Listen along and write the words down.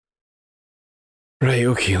Right,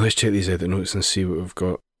 okay, let's check these edit notes and see what we've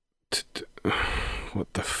got.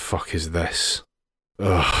 What the fuck is this?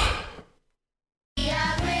 Ugh.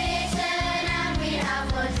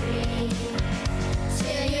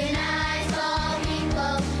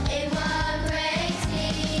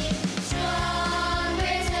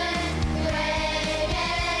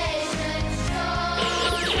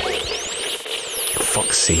 For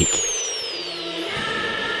fuck's sake.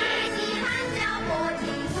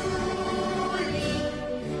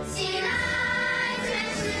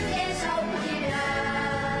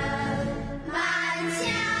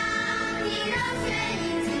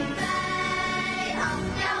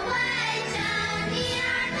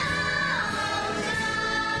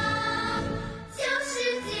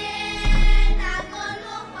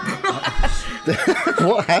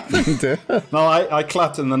 What happened? No, I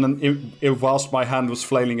clapped, and then whilst my hand was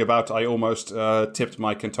flailing about, I almost tipped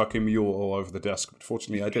my Kentucky Mule all over the desk. But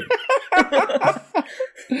fortunately, I didn't.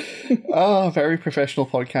 Very professional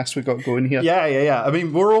podcast we got going here. Yeah. I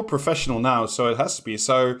mean, we're all professional now, so it has to be.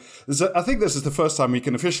 So I think this is the first time we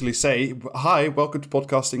can officially say, hi, welcome to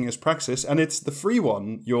Podcasting is Praxis, and it's the free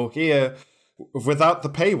one. You're here without the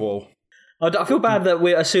paywall. I feel bad that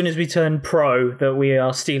as soon as we turn pro, that we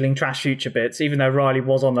are stealing Trash Future bits, even though Riley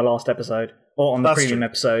was on the last episode, or on the premium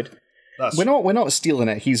episode. We're not stealing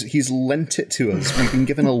it. He's lent it to us. We've been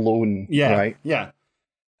given a loan. Right? Yeah.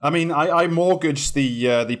 I mean, I mortgaged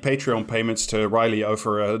the Patreon payments to Riley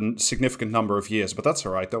over a significant number of years, but that's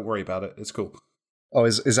all right. Don't worry about it. It's cool. Oh,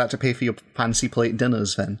 is that to pay for your fancy plate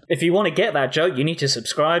dinners then? If you want to get that joke, you need to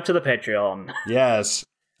subscribe to the Patreon. Yes.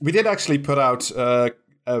 We did actually put out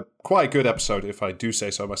a quite good episode, if I do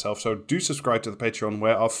say so myself. So do subscribe to the Patreon,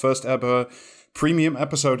 where our first ever premium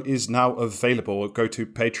episode is now available. Go to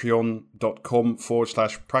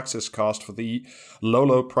patreon.com/praxiscast for the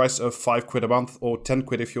low price of £5 a month, or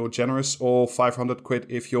 £10 if you're generous, or £500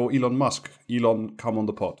 if you're Elon Musk. Elon, come on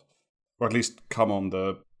the pod. Or at least come on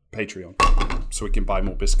the Patreon, so we can buy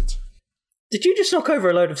more biscuits. Did you just knock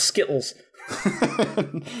over a load of Skittles?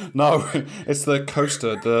 No, it's the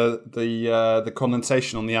coaster. The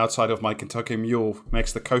condensation on the outside of my Kentucky Mule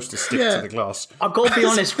makes the coaster stick to the glass. I've got to be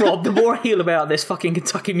honest, Rob, the more I hear about this fucking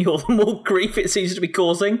Kentucky Mule, the more grief it seems to be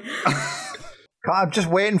causing. I'm just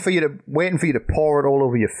waiting for you to pour it all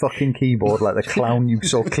over your fucking keyboard like the clown you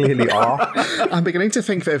so clearly are. I'm beginning to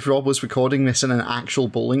think that if Rob was recording this in an actual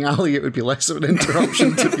bowling alley, it would be less of an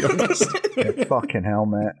interruption, to be honest. Yeah, fucking hell,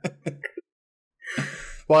 mate.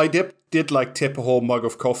 Well, I did tip a whole mug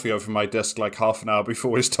of coffee over my desk like half an hour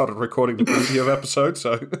before we started recording the preview episode.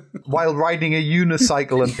 So, while riding a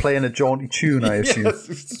unicycle and playing a jaunty tune, I assume.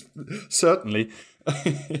 Yes, certainly.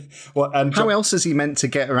 Well, and how else is he meant to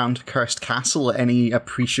get around Cursed Castle at any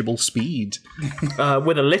appreciable speed?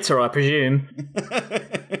 With a litter, I presume.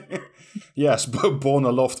 Yes, borne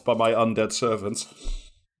aloft by my undead servants.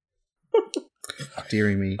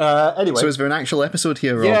 Dearie me. Anyway, so is there an actual episode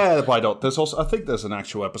here, Rob? Yeah, why not? I think there's an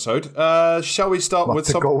actual episode. Shall we start with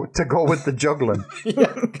to go with the juggling?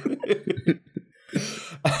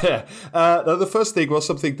 The first thing was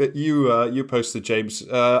something that you posted, James,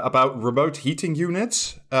 about remote heating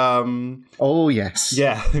units. Oh yes,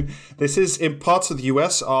 yeah. This is in parts of the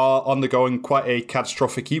US are undergoing quite a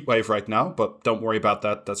catastrophic heat wave right now, but don't worry about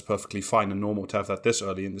that. That's perfectly fine and normal to have that this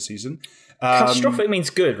early in the season. Catastrophic means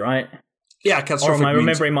good, right? Yeah, catastrophic. Or am I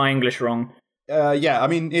remembering my English wrong? Yeah, I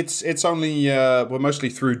mean it's only we're mostly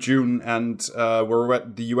through June, and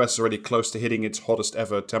the US is already close to hitting its hottest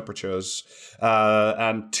ever temperatures,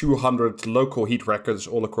 and 200 local heat records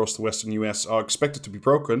all across the western US are expected to be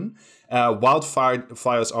broken.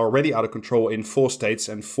 Wildfires are already out of control in 4 states,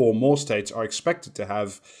 and 4 more states are expected to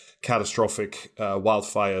have catastrophic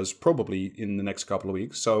wildfires probably in the next couple of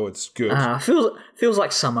weeks. So it's good. Feels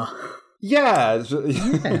like summer. Yeah.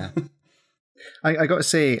 I got to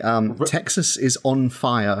say, Texas is on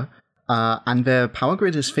fire, and their power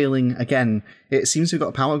grid is failing again. It seems we've got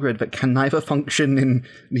a power grid that can neither function in,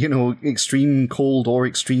 extreme cold or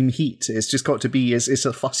extreme heat. It's just got to be, it's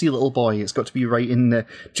a fussy little boy. It's got to be right in the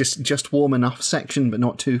just warm enough section, but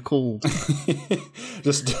not too cold.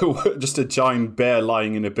 just a giant bear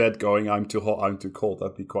lying in a bed going, I'm too hot, I'm too cold.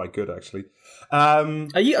 That'd be quite good, actually.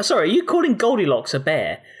 Are you calling Goldilocks a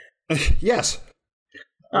bear? Yes.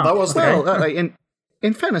 Oh, that was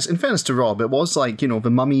in fairness to Rob, it was like, the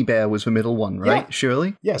mummy bear was the middle one, right? Yeah.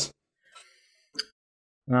 Surely? Yes.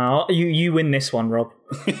 No, you win this one, Rob.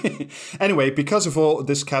 Anyway, because of all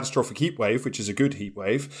this catastrophic heat wave, which is a good heat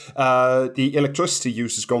wave, the electricity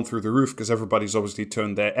use has gone through the roof because everybody's obviously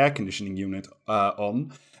turned their air conditioning unit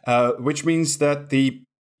on, which means that the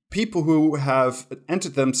people who have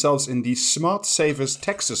entered themselves in the Smart Savers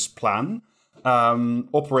Texas plan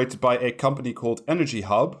operated by a company called Energy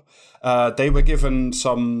Hub. They were given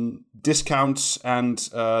some discounts, and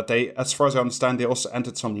they, as far as I understand, they also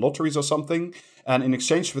entered some lotteries or something. And in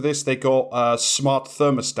exchange for this, they got a smart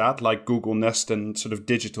thermostat like Google Nest and sort of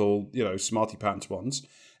digital, smarty pants ones.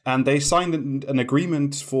 And they signed an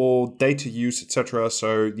agreement for data use, etc.,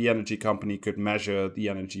 so the energy company could measure the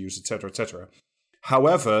energy use, etc., etc.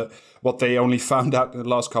 However, what they only found out in the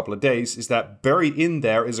last couple of days is that buried in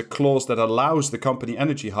there is a clause that allows the company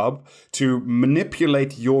Energy Hub to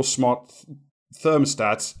manipulate your smart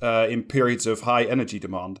thermostat in periods of high energy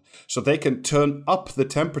demand. So they can turn up the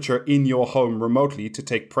temperature in your home remotely to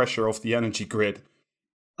take pressure off the energy grid.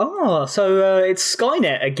 Oh, so it's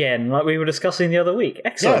Skynet again, like we were discussing the other week.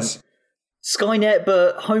 Excellent. Yes. Skynet,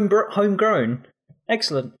 but homegrown.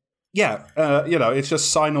 Excellent. Yeah, it's just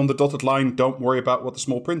sign on the dotted line, don't worry about what the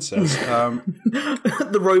small print says.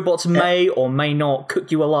 The robots may or may not cook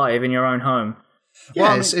you alive in your own home.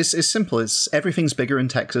 Yeah, it's simple. It's everything's bigger in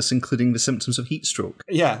Texas, including the symptoms of heat stroke.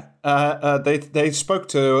 Yeah, they spoke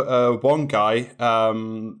to one guy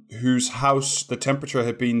whose house, the temperature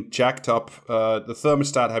had been jacked up, the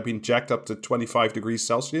thermostat had been jacked up to 25 degrees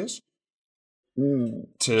Celsius.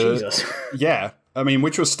 Jesus. Yeah, I mean,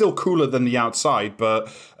 which was still cooler than the outside,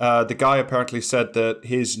 but the guy apparently said that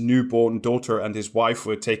his newborn daughter and his wife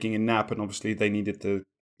were taking a nap, and obviously they needed the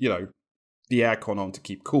aircon on to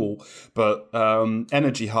keep cool. But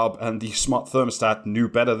Energy Hub and the smart thermostat knew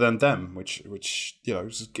better than them, which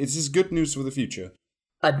is good news for the future.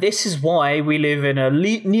 This is why we live in a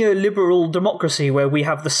neoliberal democracy where we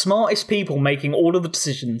have the smartest people making all of the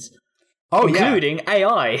decisions, including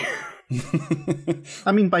AI.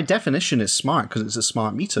 I mean, by definition, it's smart because it's a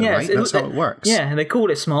smart meter, right? That's how it works. Yeah, they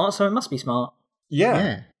call it smart, so it must be smart.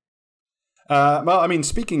 Yeah. Well, I mean,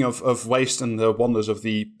 speaking of waste and the wonders of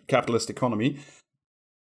the capitalist economy,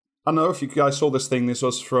 I don't know if you guys saw this thing. This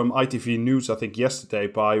was from ITV News, I think, yesterday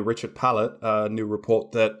by Richard Pallett, a new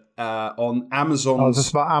report that on Amazon... Oh, is this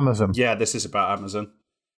about Amazon? Yeah, this is about Amazon.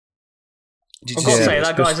 I've got to say,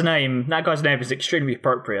 that guy's name is extremely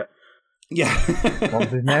appropriate. Yeah. What was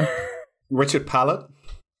his name? Richard Pallett.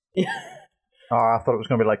 Yeah. Oh, I thought it was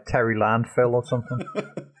going to be like Terry Landfill or something.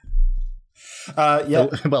 Yeah.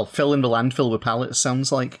 Well, fill in the landfill with pallets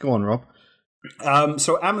sounds like. Go on, Rob.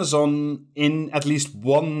 So Amazon, in at least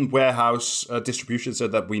one warehouse distribution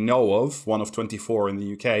center that we know of, one of 24 in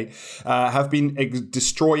the UK, have been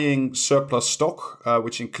destroying surplus stock,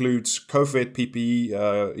 which includes COVID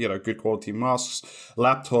PPE, good quality masks,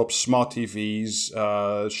 laptops, smart TVs,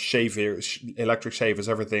 electric shavers,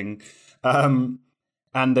 everything.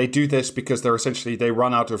 And they do this because they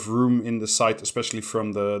run out of room in the site, especially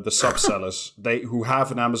from the sub-sellers who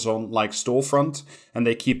have an Amazon-like storefront, and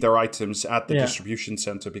they keep their items at the distribution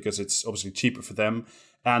center because it's obviously cheaper for them.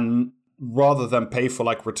 And rather than pay for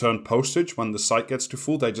like return postage when the site gets too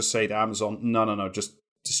full, they just say to Amazon, no, just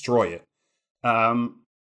destroy it.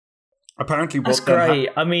 Apparently, that's great.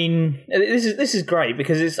 I mean, this is great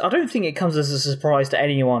because I don't think it comes as a surprise to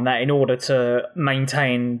anyone that in order to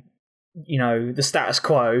maintain the status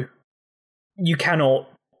quo, you cannot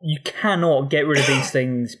get rid of these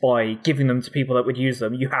things by giving them to people that would use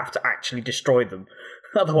them. You have to actually destroy them.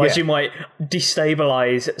 Otherwise, you might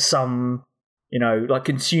destabilize some, like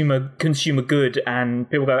consumer good, and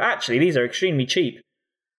people go, actually, these are extremely cheap.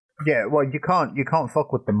 Yeah, well, you can't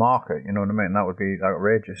fuck with the market. You know what I mean? That would be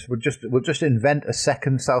outrageous. We'll just invent a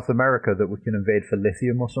second South America that we can invade for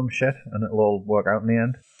lithium or some shit, and it'll all work out in the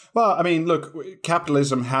end. Well, I mean, look,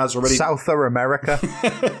 capitalism has already... South America.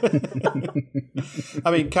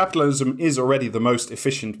 I mean, capitalism is already the most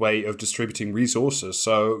efficient way of distributing resources.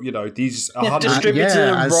 So, these... distribute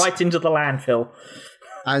them right into the landfill.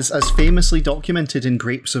 As famously documented in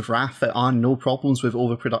Grapes of Wrath, there are no problems with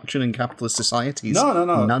overproduction in capitalist societies. No.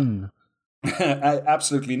 None.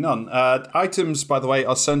 Absolutely none. Items, by the way,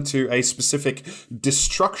 are sent to a specific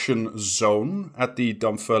destruction zone at the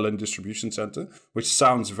Dunfermline Distribution Center, which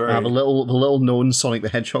sounds very... the little known Sonic the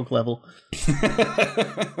Hedgehog level.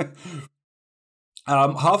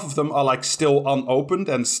 Half of them are like still unopened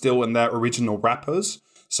and still in their original wrappers.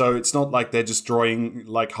 So it's not like they're just drawing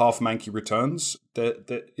like half manky returns,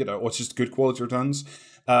 or just good quality returns.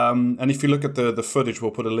 And if you look at the footage,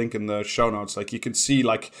 we'll put a link in the show notes. Like you can see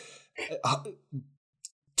like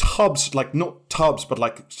tubs, like not tubs, but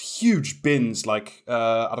like huge bins, like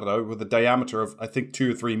I don't know, with a diameter of I think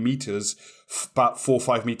 2 or 3 meters, about 4 or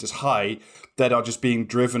 5 meters high, that are just being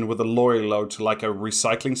driven with a lorry load to like a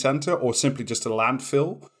recycling center or simply just a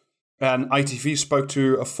landfill. And ITV spoke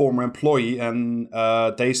to a former employee, and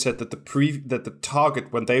they said that the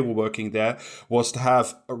target when they were working there was to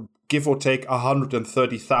have give or take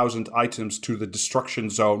 130,000 items to the destruction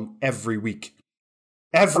zone every week.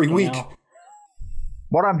 Every week. hell.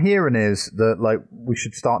 What I'm hearing is that like we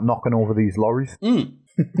should start knocking over these lorries.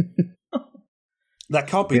 That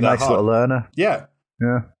can't be Be a that nice hard. little learner. Yeah.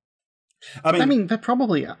 Yeah. I mean, they're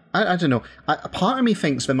probably. I don't know. A part of me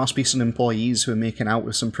thinks there must be some employees who are making out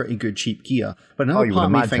with some pretty good cheap gear, but another you part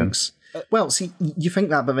of would me imagine. thinks. Well, see, you think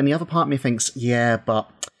that, but then the other part of me thinks, yeah, but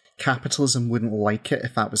capitalism wouldn't like it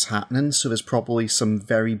if that was happening. So there's probably some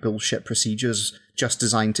very bullshit procedures just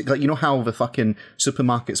designed to, like, you know how the fucking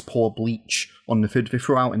supermarkets pour bleach on the food they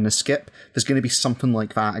throw out in the skip. There's going to be something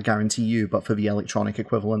like that, I guarantee you, but for the electronic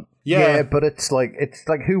equivalent. yeah. But it's like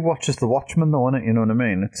who watches The Watchmen though, innit? You know what I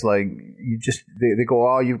mean? It's like you just they go,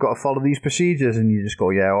 oh, you've got to follow these procedures, and you just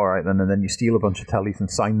go, yeah, all right then, and then you steal a bunch of tellies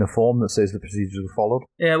and sign the form that says the procedures were followed.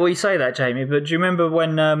 Yeah, well, you say that, Jamie, but do you remember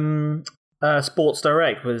when Sports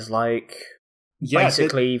Direct was like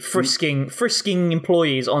basically frisking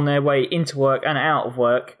employees on their way into work and out of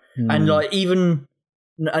work, and like even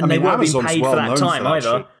they weren't being paid for that time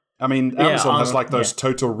either. Shit. I mean, Amazon has like those yeah.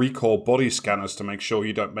 total recall body scanners to make sure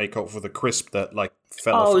you don't make up for the crisp that like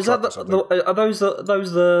fell off. Oh, the is that truck or something. are those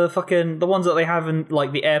the fucking the ones that they have in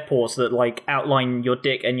like the airports that like outline your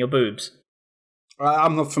dick and your boobs?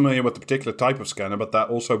 I'm not familiar with the particular type of scanner, but that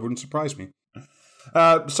also wouldn't surprise me.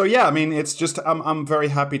 So yeah, I mean, it's just I'm very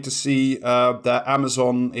happy to see that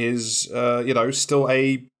Amazon is still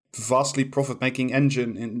a vastly profit-making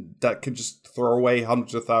engine that can just throw away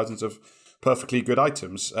hundreds of thousands of perfectly good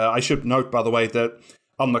items. I should note, by the way, that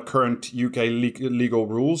under current UK legal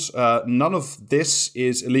rules, none of this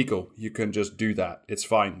is illegal. You can just do that. It's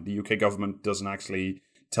fine. The UK government doesn't actually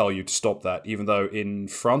tell you to stop that, even though in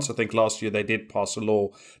France, I think last year they did pass a law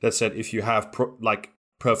that said if you have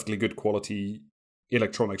perfectly good quality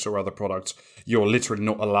electronics or other products, you're literally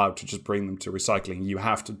not allowed to just bring them to recycling. You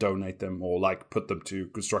have to donate them or like put them to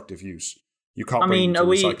constructive use. You can't. I mean, them to are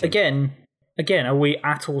we recycling. again? Are we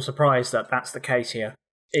at all surprised that that's the case here?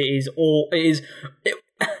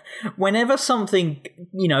 Whenever something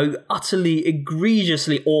utterly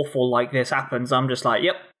egregiously awful like this happens, I'm just like,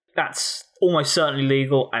 yep, that's almost certainly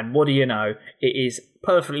legal. And what do you know? It is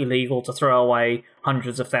perfectly legal to throw away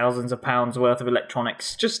hundreds of thousands of pounds worth of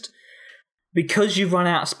electronics just because you've run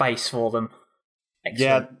out of space for them.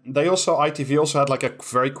 Excellent. Yeah, ITV also had like a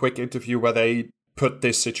very quick interview where they put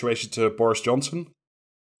this situation to Boris Johnson.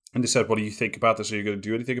 And they said, what do you think about this? Are you going to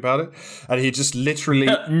do anything about it? And he just literally...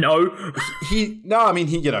 No. He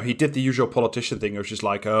did the usual politician thing. It was just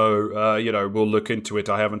like, we'll look into it.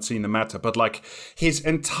 I haven't seen the matter. But like his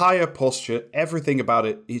entire posture, everything about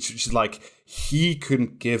it, it's just like he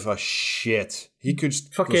couldn't give a shit. He could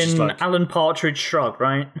just... Fucking like, Alan Partridge shrug,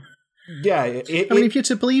 right? Yeah. I mean, if you're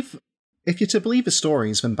to believe the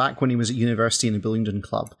stories, then back when he was at university in a Billingdon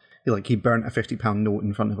club, he burnt a £50 note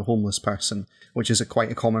in front of a homeless person, which is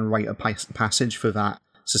quite a common rite of passage for that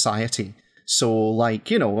society. So,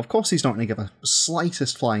 of course he's not going to give a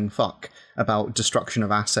slightest flying fuck about destruction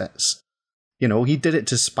of assets. He did it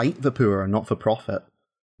to spite the poor, not for profit.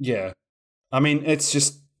 Yeah. I mean, it's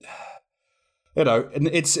just...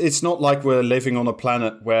 it's not like we're living on a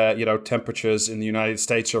planet where, temperatures in the United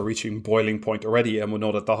States are reaching boiling point already and we're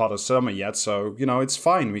not at the hottest summer yet. So, it's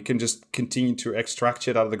fine. We can just continue to extract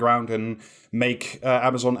shit out of the ground and make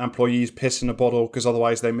Amazon employees piss in a bottle because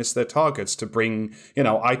otherwise they miss their targets to bring,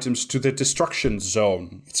 items to the destruction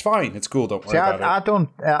zone. It's fine. It's cool. Don't worry about it.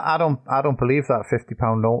 I don't believe that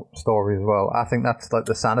 £50 note story as well. I think that's like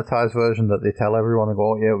the sanitized version that they tell everyone and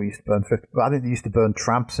go, oh, yeah, we used to burn 50. I think they used to burn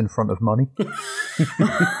tramps in front of money.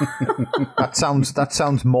 That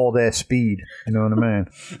sounds more their speed. You know what I mean?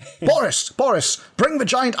 Boris, bring the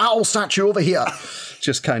giant owl statue over here.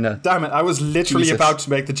 Just kind of... Damn it, I was literally Jesus. about to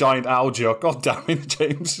make the giant owl joke. God damn it,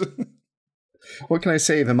 James. What can I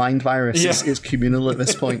say? The mind virus is communal at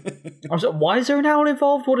this point. I'm sorry, why is there an owl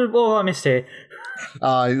involved? What have I missed here?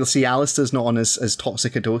 You'll see Alistair's not on as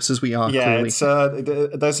toxic a dose as we are, clearly. It's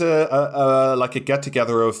there's a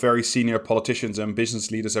get-together of very senior politicians and business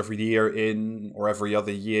leaders every year or every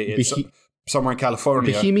other year somewhere in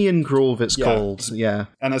California. Bohemian Grove, it's called, yeah.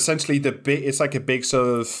 And essentially, it's like a big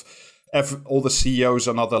sort of... all the CEOs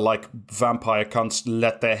and other vampire cunts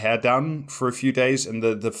let their hair down for a few days, and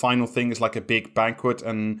the final thing is like a big banquet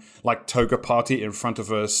and toga party in front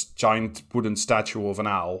of a giant wooden statue of an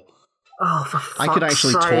owl. Oh, for fuck's I could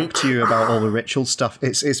actually sake. talk to you about all the ritual stuff.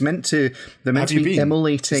 It's meant to, they're meant Have to be you been?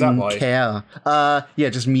 emulating Is that why? care. Yeah,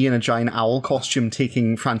 just me in a giant owl costume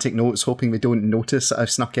taking frantic notes, hoping they don't notice that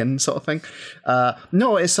I've snuck in, sort of thing.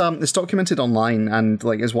 No, it's documented online, and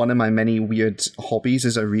like is one of my many weird hobbies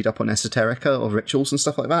is I read up on esoterica of rituals and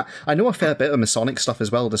stuff like that. I know a fair bit of Masonic stuff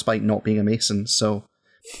as well, despite not being a Mason, so...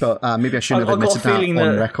 But maybe I shouldn't have admitted that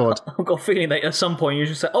on record. I've got a feeling that at some point you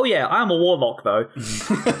should say, "Oh yeah, I am a warlock, though."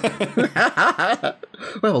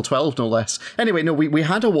 Level 12, no less. Anyway, no, we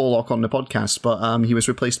had a warlock on the podcast, but he was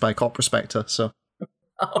replaced by a cop prospector, so...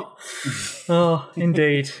 Oh,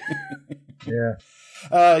 indeed.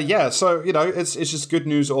 Yeah, so it's just good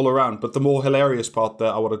news all around. But the more hilarious part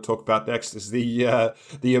that I want to talk about next is the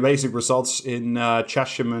amazing results in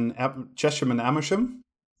Chesham and Amersham,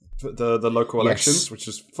 the local elections, which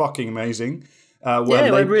is fucking amazing. It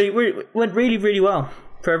went really, really well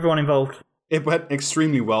for everyone involved. It went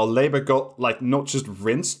extremely well. Labour got not just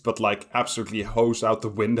rinsed, but absolutely hosed out the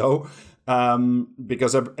window.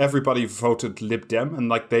 Because everybody voted Lib Dem,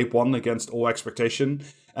 and they won against all expectation.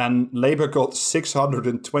 And Labour got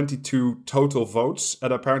 622 total votes,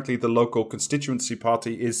 and apparently the local constituency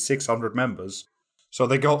party is 600 members. So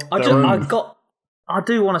they got I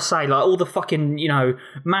do want to say, all the fucking,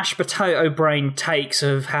 mashed potato brain takes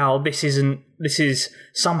of how this is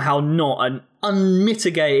somehow not an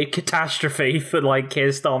unmitigated catastrophe for Keir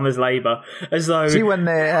Starmer's Labour, as though. See, when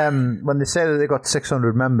they say that they got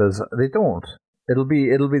 600 members, they don't. It'll be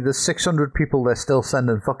the 600 people they're still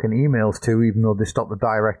sending fucking emails to, even though they stopped the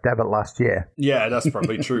direct debit last year. Yeah, that's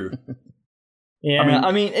probably true. Yeah,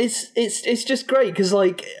 I mean, it's just great because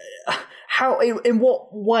how in what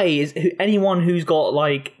way is anyone who's got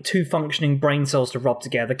two functioning brain cells to rub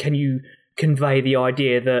together can you convey the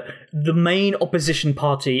idea that the main opposition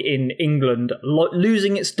party in England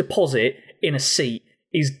losing its deposit in a seat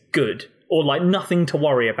is good or nothing to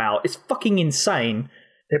worry about? It's fucking insane.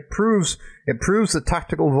 It proves that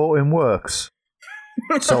tactical voting works.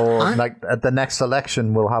 So at the next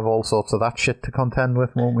election we'll have all sorts of that shit to contend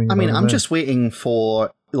with, won't we? I mean, I'm just waiting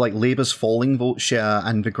for Labour's falling vote share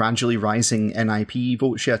and the gradually rising NIP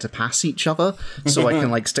vote share to pass each other, so I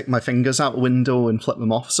can stick my fingers out the window and flip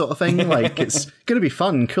them off, sort of thing. It's going to be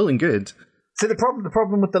fun, cool and good. See, the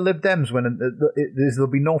problem with the Lib Dems is there'll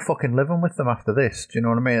be no fucking living with them after this. Do you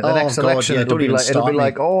know what I mean? At the next election, it'll be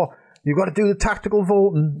like, oh, you've got to do the tactical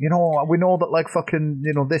voting. We know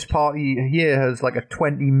that this party here has a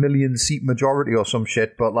 20 million seat majority or some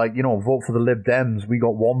shit, but vote for the Lib Dems. We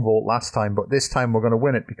got one vote last time, but this time we're going to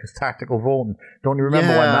win it because tactical voting. Don't you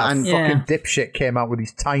remember when that fucking dipshit came out with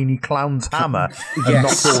his tiny clown's hammer and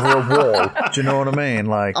knocked over a wall? Do you know what I mean?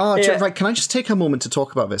 Right, can I just take a moment to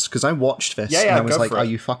talk about this? Because I watched this and I was like, are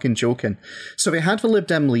you fucking joking? So they had the Lib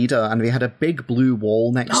Dem leader and they had a big blue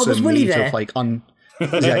wall next to them made of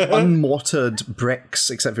unmortared bricks,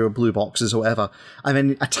 except for blue boxes or whatever, and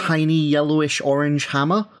then a tiny yellowish orange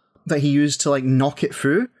hammer that he used to knock it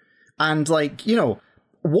through. And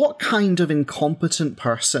what kind of incompetent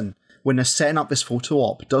person, when they're setting up this photo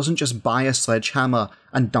op, doesn't just buy a sledgehammer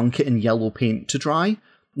and dunk it in yellow paint to dry?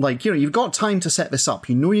 You've got time to set this up.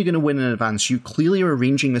 You know you're going to win in advance. You clearly are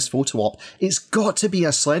arranging this photo op. It's got to be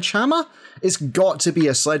a sledgehammer. It's got to be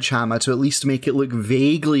a sledgehammer to at least make it look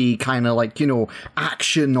vaguely kind of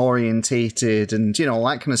action orientated and, all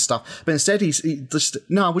that kind of stuff. But instead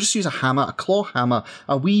we'll just use a hammer, a claw hammer,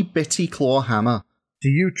 a wee bitty claw hammer. Do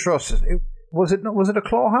you trust it? Was it a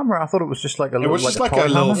claw hammer? I thought it was just a little. It was just a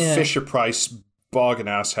little Fisher Price bargain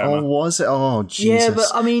ass hammer. Oh, was it? Oh, Jesus. Yeah, but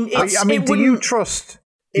I mean, do you trust?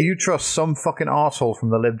 Do you trust some fucking arsehole from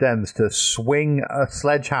the Lib Dems to swing a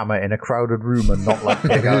sledgehammer in a crowded room and not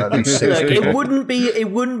take out at least 6 people? It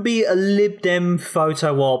wouldn't be a Lib Dem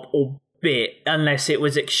photo op or bit unless it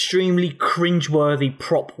was extremely cringeworthy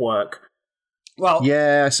prop work. Well,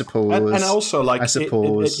 yeah, I suppose. And also, I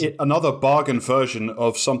suppose. Another bargain version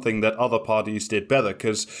of something that other parties did better.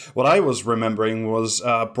 Because what I was remembering was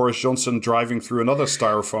Boris Johnson driving through another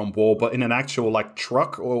styrofoam wall, but in an actual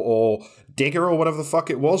truck or digger or whatever the fuck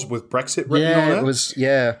it was with Brexit written on it. It was,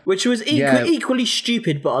 which was equally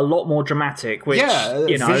stupid, but a lot more dramatic. Which,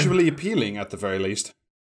 visually appealing at the very least.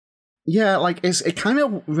 Yeah, it kind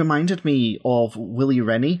of reminded me of Willie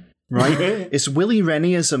Rennie. Right? It's Willie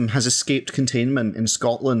Rennieism has escaped containment in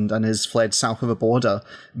Scotland and has fled south of the border,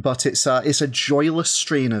 but it's a joyless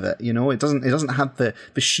strain of it, It doesn't have the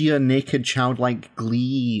sheer naked childlike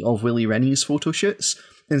glee of Willie Rennie's photo shoots.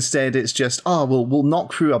 Instead, it's just, we'll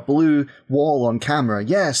knock through a blue wall on camera.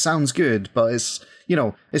 Yeah, sounds good, but it's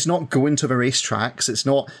it's not going to the racetracks. It's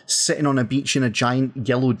not sitting on a beach in a giant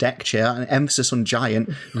yellow deck chair, an emphasis on giant,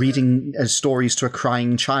 reading stories to a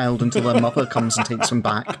crying child until their mother comes and takes them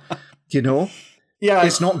back. Yeah,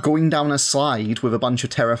 it's not going down a slide with a bunch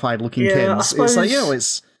of terrified looking kids. It's like,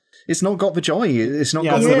 it's not got the joy. It's not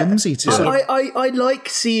got the whimsy to it. I like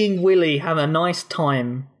seeing Willy have a nice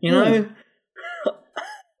time,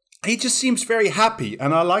 He just seems very happy,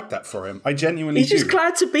 and I like that for him. I genuinely do. He's just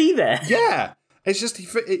glad to be there. Yeah. It's just,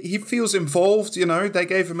 he feels involved, They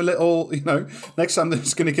gave him a little, next time they're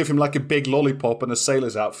just going to give him like a big lollipop and a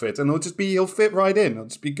sailor's outfit, and he'll fit right in. It'll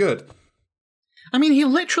just be good. I mean, he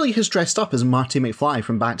literally has dressed up as Marty McFly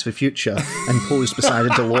from Back to the Future and posed beside a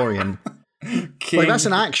DeLorean. Like, that's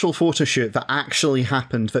an actual photo shoot that actually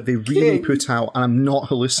happened, that they really put out, and I'm not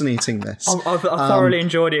hallucinating this. I thoroughly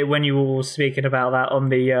enjoyed it when you were all speaking about that on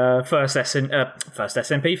the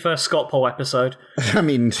first Scott Poll episode. I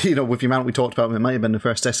mean, with the amount we talked about, it might have been the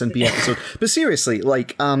first SNP episode. But seriously,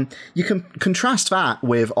 you can contrast that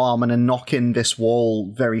with Armin and knocking this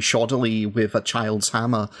wall very shoddily with a child's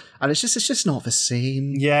hammer, and it's just not the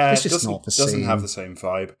same. Yeah, it's just not the same. It doesn't have the same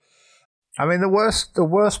vibe. I mean, the worst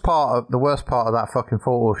part of that fucking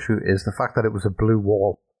photo shoot is the fact that it was a blue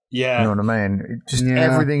wall. Yeah, you know what I mean.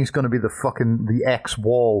 Everything's going to be the X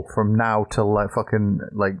wall from now till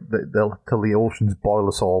till the oceans boil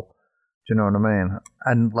us all. Do you know what I mean?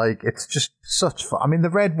 And it's just such fun. I mean, the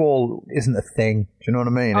red wall isn't a thing. Do you know what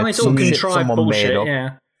I mean? It's all contrived bullshit.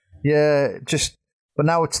 Yeah. But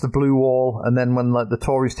now it's the blue wall, and then when the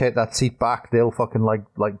Tories take that seat back, they'll fucking do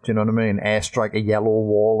you know what I mean? Airstrike a yellow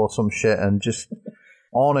wall or some shit, and just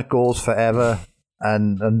on it goes forever,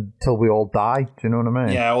 and until we all die. Do you know what I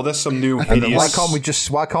mean? Yeah. Well, there's some new hideous. And why can't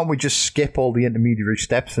we just skip all the intermediary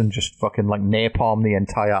steps and just fucking napalm the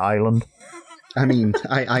entire island? I mean,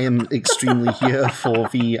 I am extremely here for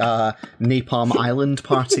the Napalm Island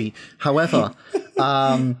party. However,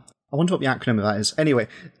 I wonder what the acronym of that is. Anyway,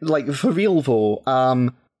 for real though,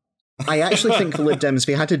 I actually think the Lib Dems,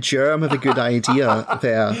 they had a germ of a good idea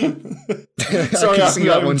there. Sorry,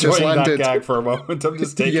 I'm enjoying that gag for a moment. I'm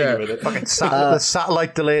just taking it with it. Fucking the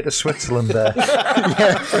satellite delay to Switzerland there.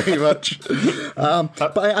 Yeah, pretty much.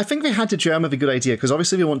 But I think they had a germ of a good idea, because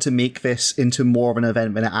obviously they want to make this into more of an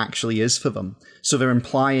event than it actually is for them. So they're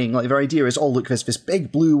implying, their idea is, look, there's this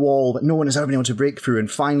big blue wall that no one has ever been able to break through, and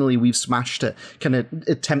finally we've smashed it. Kind of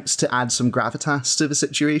attempts to add some gravitas to the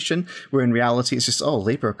situation, where in reality it's just,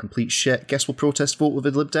 Labour are complete shit. Guess we'll protest vote with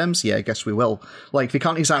the Lib Dems? Yeah, I guess we will. They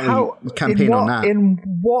can't exactly campaign on that. In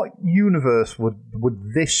what universe would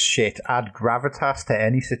this shit add gravitas to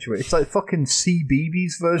any situation? It's like fucking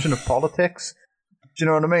CBeebies version of politics. Do you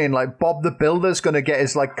know what I mean? Bob the Builder's going to get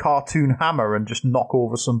his cartoon hammer and just knock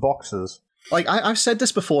over some boxes. I've said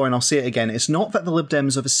this before and I'll say it again, it's not that the Lib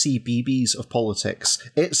Dems are the CBeebies of politics.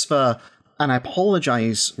 It's and I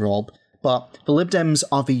apologise, Rob, but the Lib Dems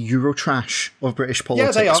are the Eurotrash of British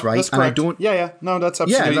politics, they are. right? That's correct. And I don't. Yeah. No, that's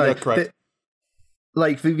absolutely correct.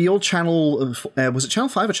 The old channel of, was it Channel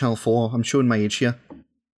 5 or Channel 4? I'm showing my age here.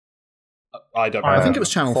 I don't know. I think it was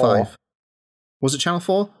Channel 5. Was it Channel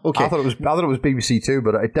 4? Okay. I thought it was BBC 2,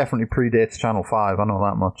 but it definitely predates Channel 5. I know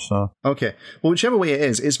that much. So okay. Well, whichever way it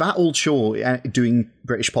is that old show doing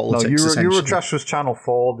British politics? No, Eurotrash was Channel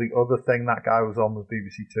 4. The other thing that guy was on was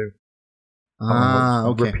BBC 2.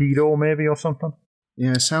 Okay. Rapido, maybe, or something.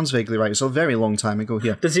 Yeah, it sounds vaguely right. It's a very long time ago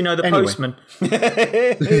here. Does he know the postman?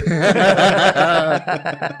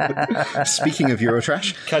 Speaking of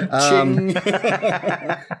Eurotrash.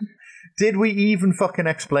 Did we even fucking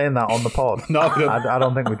explain that on the pod? No, I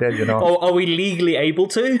don't think we did. Are we legally able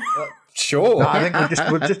to? Sure. No, I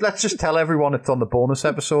think let's just tell everyone it's on the bonus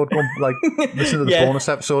episode. Go, listen to the bonus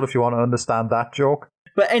episode if you want to understand that joke.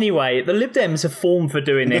 But anyway, the Lib Dems have formed for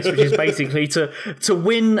doing this, which is basically to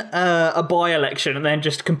win a by-election and then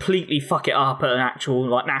just completely fuck it up at an actual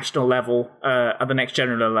national level at the next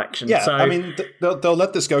general election. Yeah, so, I mean, they'll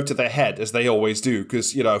let this go to their head, as they always do,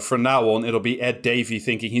 because, from now on, it'll be Ed Davey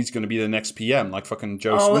thinking he's going to be the next PM, like fucking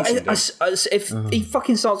Joe Swinson did. If he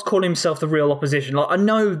fucking starts calling himself the real opposition, I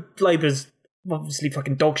know Labour's obviously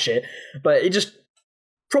fucking dog shit, but it just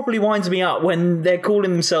properly winds me up when they're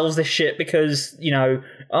calling themselves this shit because,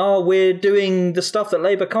 we're doing the stuff that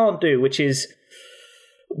Labour can't do, which is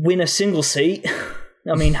win a single seat.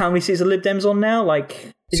 I mean, how many seats are Lib Dems on now?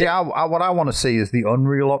 What I want to see is the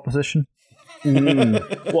Unreal opposition.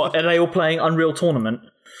 What, are they all playing Unreal Tournament?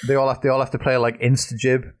 They all have to play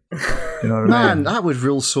Instajib. You know what I mean? Man, that would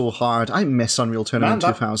rule so hard. I miss Unreal Tournament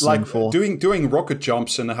 2004. Doing rocket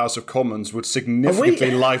jumps in the House of Commons would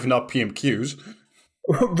significantly liven up PMQs.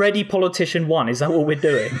 Ready Politician 1, is that what we're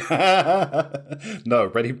doing? No,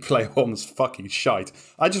 Ready Player One's fucking shite.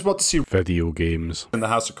 I just want to see Video games. in the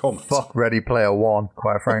House of Commons. Fuck Ready Player One,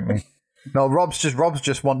 quite frankly. No, Rob's just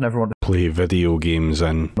wanting everyone to Play video games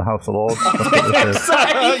in. the House of Lords. That's what this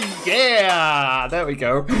is. Yeah, there we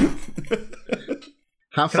go.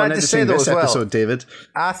 Have Can I fun just say editing though this as well? episode, David.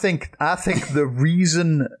 I think the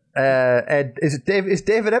reason Ed is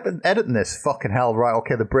David editing this? Fucking hell! Right,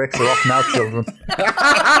 okay, the brakes are off now, children.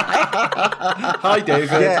 Hi, David.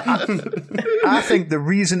 Yeah, I think the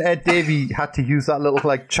reason Ed Davey had to use that little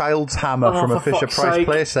like child's hammer from a for Fisher fuck's Price sake.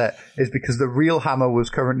 playset is because the real hammer was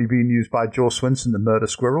currently being used by Joe Swinson to murder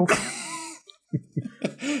squirrels.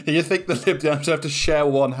 You think the Lib Dems have to share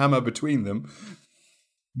one hammer between them?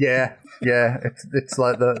 Yeah, it's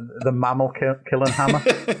like the mammal killing hammer.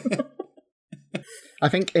 I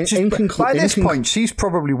think in By this point, she's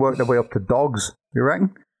probably worked her way up to dogs. You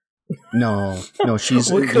reckon? No, she's.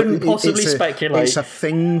 We couldn't possibly it's speculate. It's a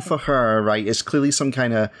thing for her, right? It's clearly some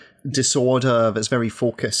kind of disorder that's very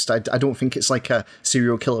focused. I don't think it's like a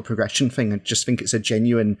serial killer progression thing. I just think it's a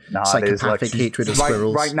genuine Nah, it is, like, psychopathic she's- hatred of right,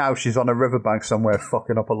 squirrels. Right now, she's on a riverbank somewhere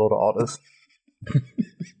fucking up a load of otters.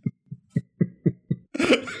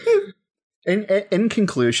 In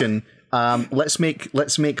conclusion, let's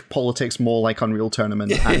make politics more like Unreal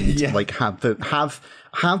Tournament and Yeah. like have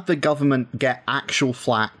the government get actual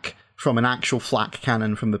flack from an actual flak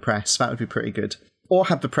cannon from the press. That would be pretty good. Or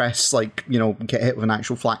have the press get hit with an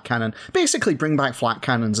actual flak cannon. Basically, bring back flak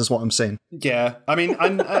cannons is what I'm saying. Yeah, I mean,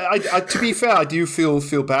 I to be fair, I do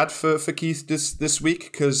feel bad for Keith this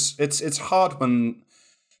week because it's hard when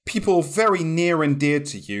people very near and dear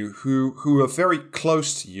to you who are very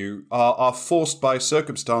close to you are forced by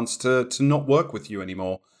circumstance to not work with you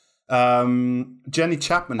anymore. Jenny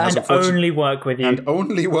Chapman has And only work with you. and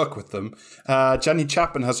only work with them. Jenny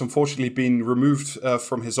Chapman has unfortunately been removed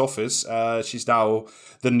from his office. She's now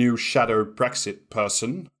the new shadow Brexit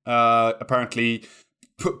person. Apparently,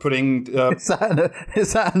 putting Is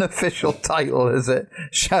that an official title? Is it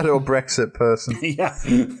Shadow Brexit person? yeah.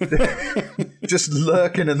 Just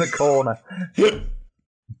lurking in the corner.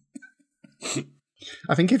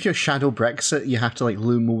 I think if you're Shadow Brexit, you have to like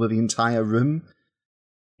loom over the entire room.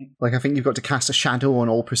 Like I think you've got to cast a shadow on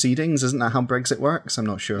all proceedings. Isn't that how Brexit works? I'm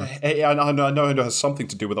not sure. I know it has something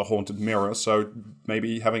to do with a haunted mirror, so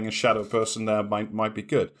maybe having a shadow person there might be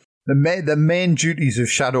good. The main duties of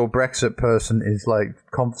Shadow Brexit person is like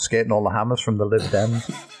confiscating all the hammers from the Lib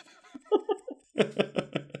Dems.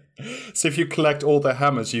 So if you collect all their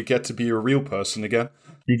hammers, you get to be a real person again.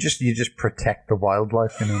 You just protect the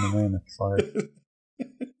wildlife. You know what I mean? It's like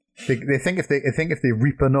they think if they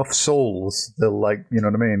reap enough souls, they'll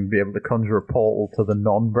be able to conjure a portal to the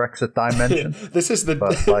non-Brexit dimension. This is the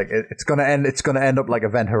But it's gonna end up like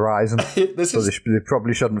Event Horizon. So they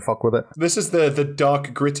probably shouldn't fuck with it. This is the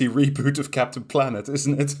dark, gritty reboot of Captain Planet,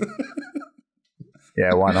 isn't it?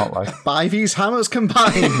 Yeah, why not? Like, Buy these hammers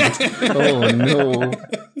combined. Oh no.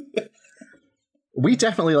 We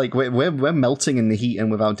definitely we're melting in the heat,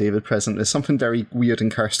 and without David present, there's something very weird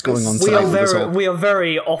and cursed going on tonight. We are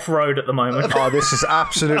very off road at the moment. oh, this is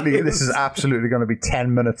absolutely going to be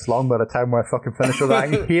 10 minutes long by the time we're fucking finished with that. I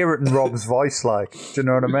can hear it in Rob's voice. Like, do you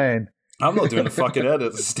know what I mean? I'm not doing a fucking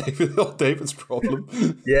edit. It's David's problem.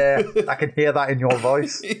 Yeah, I can hear that in your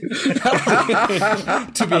voice. To be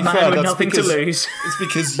A man fair, with that's nothing because, to lose. It's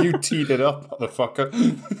because you teed it up,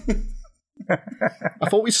 motherfucker. I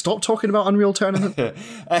thought we stopped talking about Unreal Tournament.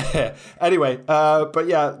 Anyway, but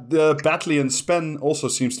yeah, the Batley and Spen also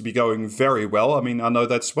seems to be going very well. I mean, I know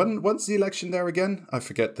that's when's the election there again? I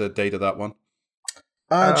forget the date of that one.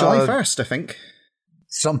 July 1st, I think.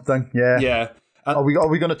 Something, yeah. Yeah. Are we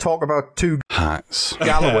going to talk about two Hats.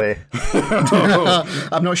 Galloway?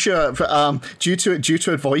 I'm not sure. Due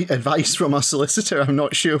to advice from our solicitor, I'm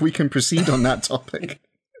not sure we can proceed on that topic.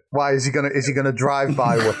 Why is he gonna drive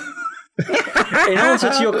by with? In answer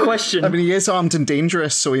to your question, I mean, he is armed and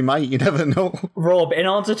dangerous, so he might. You never know. Rob, in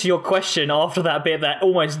answer to your question, after that bit that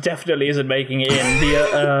almost definitely isn't making it in,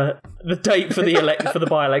 the date for the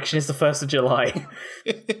by-election is the 1st of July.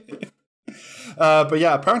 But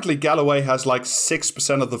yeah, apparently Galloway has like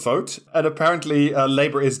 6% of the vote, and apparently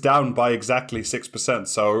Labour is down by exactly 6%.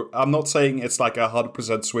 So I'm not saying it's like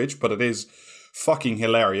 100% switch, but it is fucking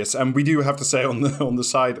hilarious. And we do have to say on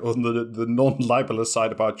the non-libelous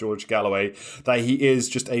side about George Galloway that he is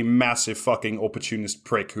just a massive fucking opportunist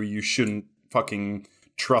prick who you shouldn't fucking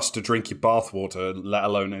trust to drink your bathwater, let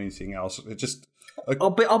alone anything else. It just.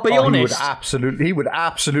 I'll be honest. He would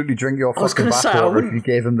absolutely drink your was fucking gonna say, I bathwater if wouldn't- you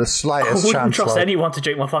gave him the I slightest wouldn't chance. trust like. anyone to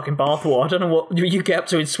drink my fucking bathwater. I don't know what you get up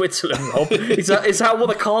to in Switzerland, Rob. Is that what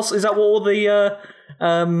the castle? Is that what all the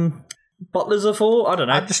butlers are for. I don't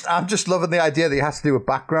know. I'm just loving the idea that he has to do a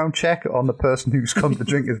background check on the person who's come to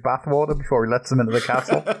drink his bathwater before he lets them into the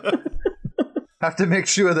castle. Have to make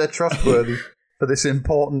sure they're trustworthy for this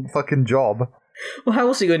important fucking job. Well, how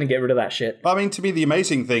else are you going to get rid of that shit? I mean, to me, the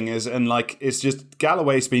amazing thing is, and like, it's just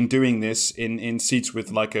Galloway's been doing this in seats with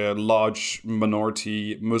like a large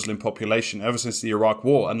minority Muslim population ever since the Iraq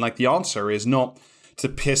War. And like, the answer is not to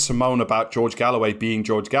piss and moan about George Galloway being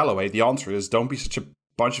George Galloway. The answer is don't be such a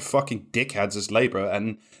bunch of fucking dickheads as Labour,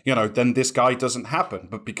 and then this guy doesn't happen.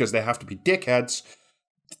 But because they have to be dickheads,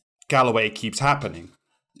 Galloway keeps happening.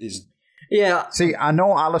 Yeah. See, I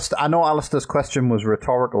know Alistair's question was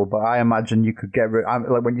rhetorical, but I imagine you could get rid.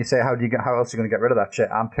 Like when you say how else are you going to get rid of that shit?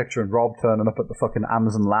 I'm picturing Rob turning up at the fucking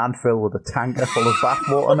Amazon landfill with a tanker full of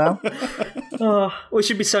bathwater now. We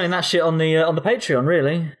should be selling that shit on the Patreon,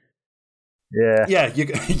 really. Yeah,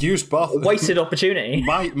 you used bath. Wasted opportunity.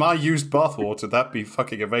 My used bathwater. That'd be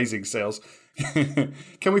fucking amazing sales.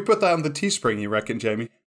 Can we put that on the Teespring? You reckon, Jamie?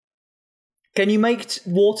 Can you make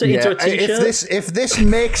water into a t-shirt? If this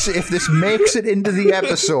makes it into the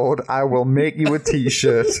episode, I will make you a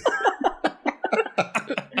t-shirt.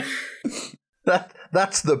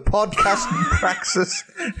 That's the podcast praxis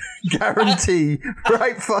guarantee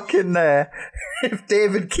right fucking there. If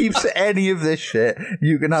David keeps any of this shit,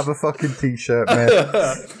 you can have a fucking t-shirt, man.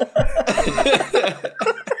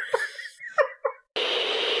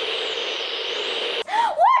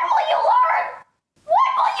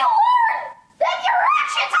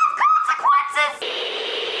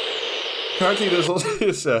 Apparently,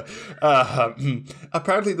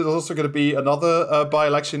 there's also going to be another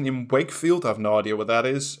by-election in Wakefield. I have no idea what that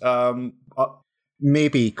is.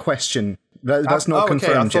 Maybe question. That's not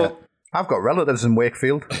confirmed yet. I've got relatives in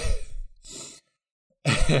Wakefield.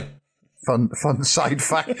 Fun side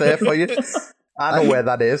fact there for you. I know where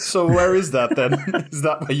that is. So where is that then? Is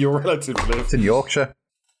that where your relative lives? It's in Yorkshire.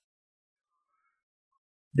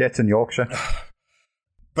 Yeah, it's in Yorkshire.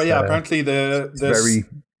 But yeah, apparently very,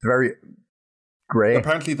 very grey.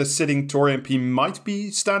 Apparently the sitting Tory MP might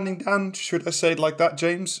be standing down, should I say it like that,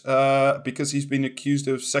 James? Because he's been accused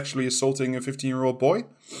of sexually assaulting a 15-year-old boy.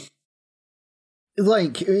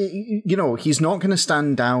 Like, he's not going to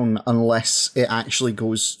stand down unless it actually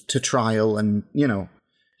goes to trial and,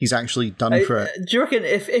 he's actually done for it. Do you reckon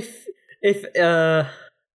if it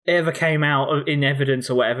ever came out in evidence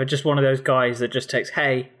or whatever, just one of those guys that just takes,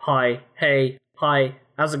 hey, hi,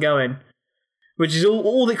 how's it going? Which is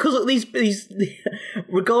all because these,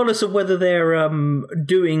 regardless of whether they're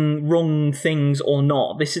doing wrong things or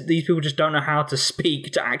not, these people just don't know how to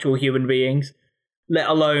speak to actual human beings, let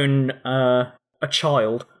alone a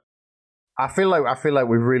child. I feel like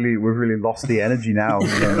we've really lost the energy now.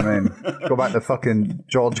 You know what I mean? Go back to fucking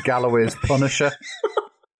George Galloway's Punisher.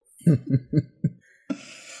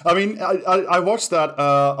 I mean, I watched that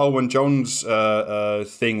Owen Jones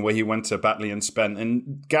thing where he went to Batley and Spen,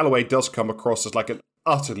 and Galloway does come across as like an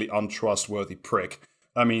utterly untrustworthy prick.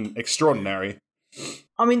 I mean, extraordinary.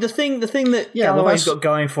 I mean, the thing that Galloway's got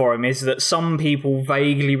going for him is that some people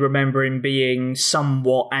vaguely remember him being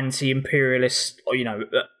somewhat anti-imperialist, or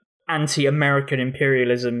anti-American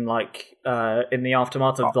imperialism, like in the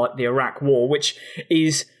aftermath of like the Iraq War, which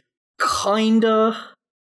is kinda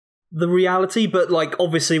the reality, but like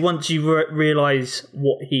obviously once you realise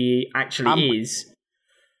what he actually is.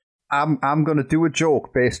 I'm gonna do a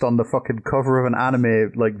joke based on the fucking cover of an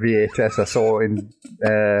anime like VHS I saw in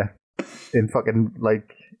fucking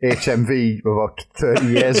like HMV about 30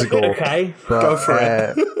 years ago. Okay, but, go for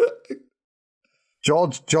it.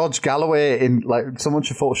 George Galloway in like someone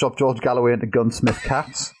should Photoshop George Galloway into Gunsmith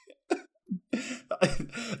Cats.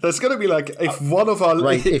 There's going to be like if one of our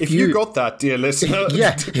if you got that, dear listener,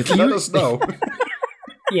 let us know.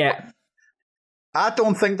 Yeah. I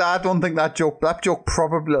don't think that joke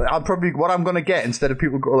probably what I'm going to get instead of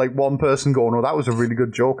people go like one person going, "Oh, that was a really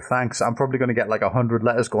good joke, thanks." I'm probably going to get like 100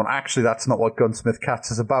 letters going, "Actually, that's not what Gunsmith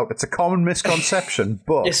Cats is about. It's a common misconception,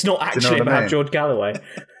 but it's not actually about George Galloway."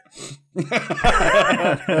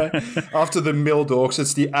 After the mill dorks,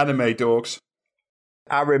 it's the anime dorks.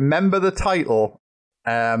 I remember the title,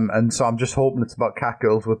 and so I'm just hoping it's about cat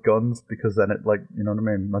girls with guns, because then it, like, you know what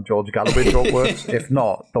I mean, my George Galloway joke works. If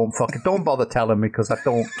not, don't bother telling me, because I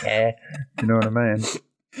don't care. You know what I mean?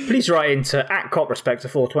 Please write into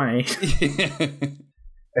 @coprespector420.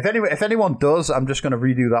 If anyone does, I'm just going to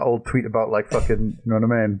redo that old tweet about like fucking, you know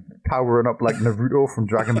what I mean, powering up like Naruto from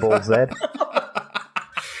Dragon Ball Z.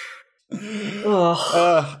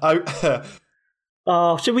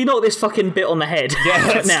 Should we knock this fucking bit on the head?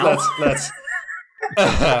 Yeah, now. Let's.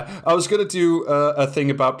 I was going to do a thing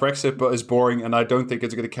about Brexit, but it's boring, and I don't think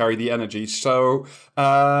it's going to carry the energy. So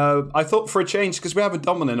I thought, for a change, because we haven't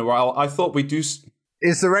done one in a while, I thought we'd do.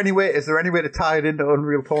 Is there any way to tie it into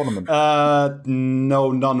Unreal Tournament?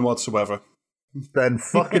 No, none whatsoever. Then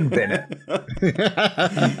fucking bin it.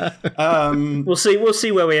 We'll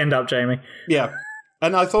see where we end up, Jamie. Yeah.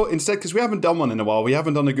 And I thought instead, because we haven't done one in a while, we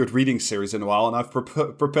haven't done a good reading series in a while, and I've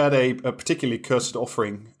prepared a particularly cursed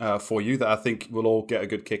offering for you that I think we'll all get a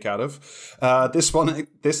good kick out of. This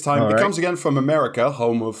time, it comes again from America,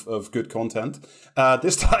 home of good content.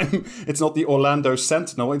 This time, it's not the Orlando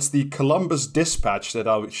Sentinel, it's the Columbus Dispatch that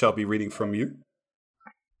I shall be reading from you.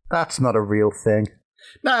 That's not a real thing.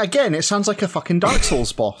 Now, again, it sounds like a fucking Dark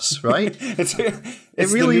Souls boss, right? It's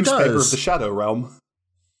really the newspaper does. of the Shadow Realm.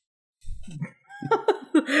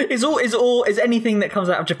 Is anything that comes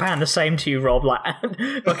out of Japan the same to you, Rob? Like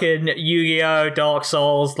fucking Yu-Gi-Oh, Dark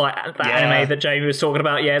Souls, like that anime that Jamie was talking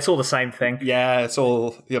about. Yeah, it's all the same thing. Yeah, it's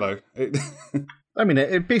all, I mean,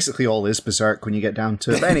 it basically all is Berserk when you get down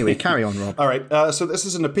to it. But anyway, carry on, Rob. All right, so this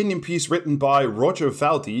is an opinion piece written by Roger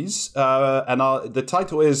Valdez, and the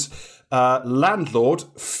title is Landlord,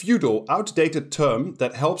 Feudal, Outdated Term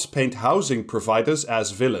that helps paint housing providers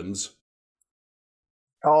as villains.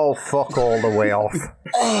 Oh, fuck all the way off.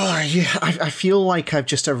 Oh, yeah, I feel like I've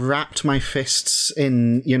just wrapped my fists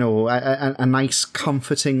in, a nice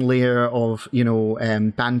comforting layer of,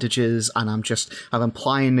 bandages, and I'm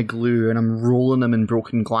applying the glue and I'm rolling them in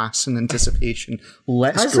broken glass in anticipation.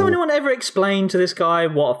 Has anyone ever explained to this guy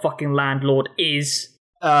what a fucking landlord is?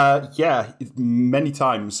 Yeah, many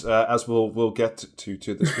times, as we'll get to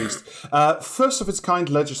this piece. First of its kind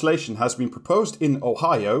legislation has been proposed in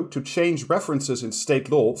Ohio to change references in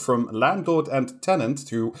state law from landlord and tenant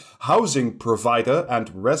to housing provider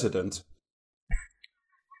and resident.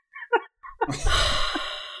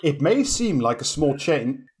 It may seem like a small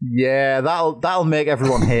change. Yeah, that'll make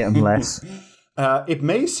everyone hate him less. It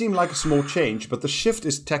may seem like a small change, but the shift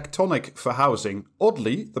is tectonic for housing.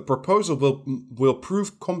 Oddly, the proposal will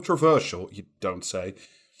prove controversial, you don't say.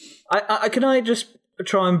 Can I just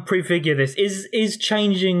try and prefigure this? Is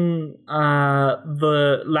changing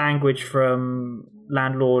the language from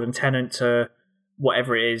landlord and tenant to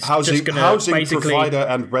whatever it is housing basically, provider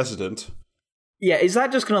and resident? Yeah, is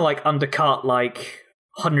that just going to undercut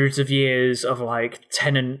hundreds of years of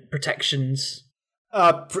tenant protections?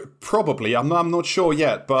 Probably. I'm not sure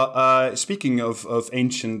yet, but speaking of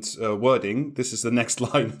ancient wording, this is the next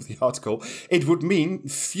line of the article. It would mean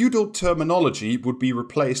feudal terminology would be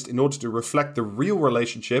replaced in order to reflect the real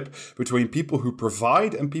relationship between people who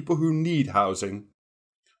provide and people who need housing.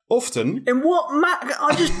 Often... In what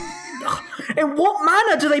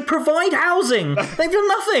manner do they provide housing? They've done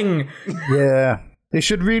nothing! Yeah. They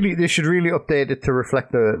should really update it to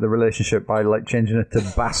reflect the relationship by changing it to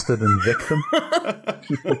bastard and victim.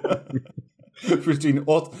 Between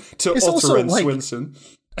Otter and Swinson.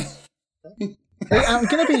 I'm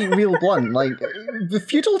going to be real blunt. The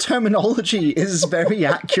feudal terminology is very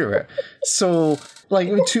accurate. So,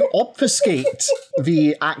 to obfuscate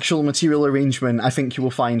the actual material arrangement, I think you will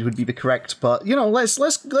find would be the correct. But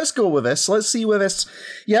let's go with this. Let's see where this.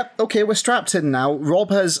 Yep. Okay, we're strapped in now.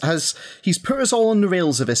 Rob he's put us all on the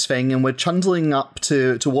rails of this thing, and we're trundling up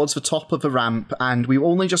towards the top of the ramp, and we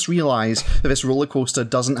only just realised that this roller coaster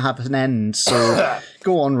doesn't have an end. So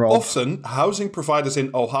go on, Rob. Often, housing providers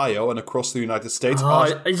in Ohio and across the United States.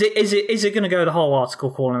 Is it going to go the whole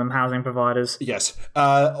article calling them housing providers? Yes.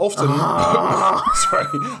 Often. Sorry,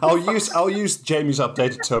 I'll use Jamie's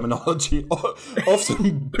updated terminology.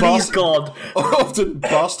 Often, often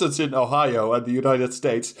bastards in Ohio and the United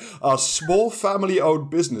States are small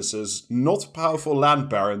family-owned businesses, not powerful land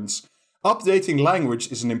barons. Updating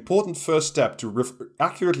language is an important first step to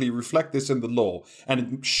accurately reflect this in the law, and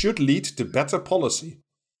it should lead to better policy.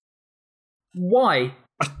 Why?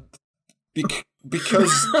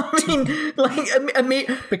 Because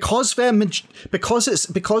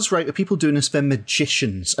because people doing this, they're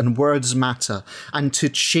magicians and words matter, and to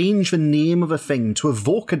change the name of a thing to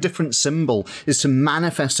evoke a different symbol is to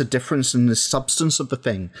manifest a difference in the substance of the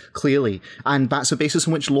thing, clearly, and that's the basis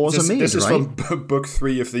on which laws are made. This is from book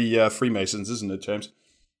 3 of the Freemasons, isn't it, James?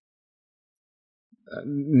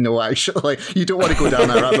 No, actually, you don't want to go down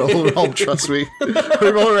that rabbit hole, Rob, trust me.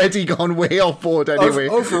 We've already gone way off board anyway.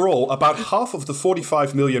 Overall, about half of the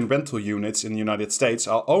 45 million rental units in the United States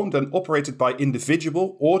are owned and operated by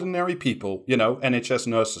individual, ordinary people, NHS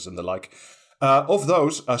nurses and the like. Of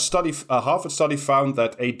those, a Harvard study found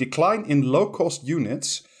that a decline in low-cost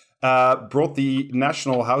units brought the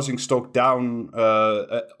national housing stock down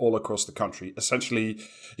all across the country. Essentially,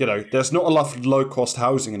 there's not enough low-cost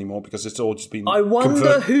housing anymore because it's all just been I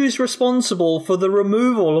wonder who's responsible for the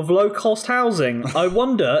removal of low-cost housing. I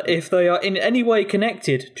wonder if they are in any way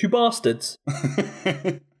connected to bastards.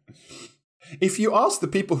 If you ask the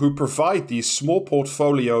people who provide these small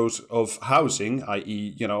portfolios of housing,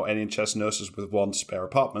 i.e., NHS nurses with one spare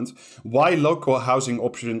apartment, why low-cost housing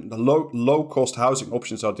options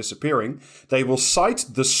are disappearing, they will cite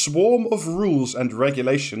the swarm of rules and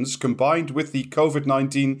regulations combined with the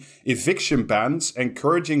COVID-19 eviction bans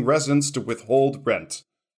encouraging residents to withhold rent.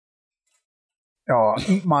 Oh,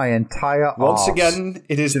 eat my entire Once arse. again,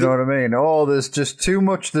 it is. Do you know what I mean? Oh, there's just too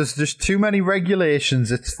much. There's just too many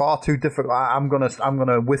regulations. It's far too difficult. I'm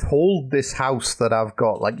gonna withhold this house that I've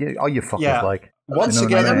got. Like, are you fuckers? Yeah. Like, Once you know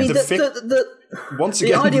again, what I mean?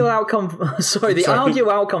 The ideal outcome. Ideal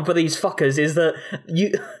outcome for these fuckers is that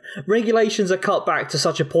regulations are cut back to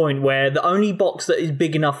such a point where the only box that is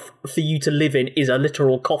big enough for you to live in is a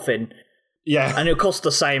literal coffin. Yeah, and it'll cost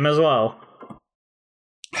the same as well.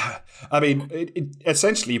 I mean,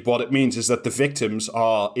 essentially what it means is that the victims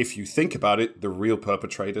are, if you think about it, the real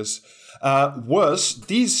perpetrators. Worse,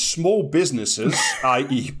 these small businesses,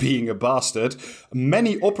 i.e. being a bastard,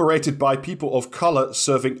 many operated by people of colour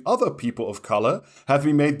serving other people of colour, have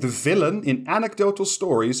been made the villain in anecdotal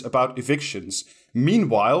stories about evictions.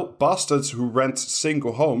 Meanwhile, bastards who rent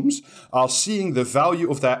single homes are seeing the value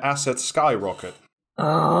of their assets skyrocket.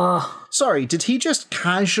 Sorry, did he just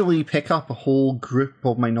casually pick up a whole group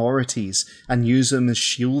of minorities and use them as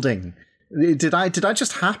shielding? Did I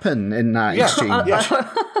just happen in that exchange?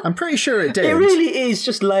 I'm pretty sure it did. It really is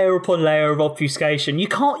just layer upon layer of obfuscation. You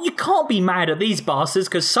can't be mad at these bastards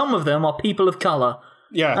because some of them are people of colour.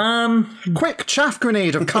 Yeah. Quick chaff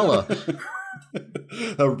grenade of colour.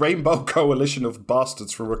 A rainbow coalition of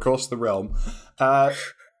bastards from across the realm.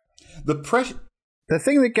 The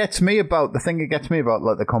thing that gets me about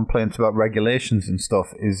like the complaints about regulations and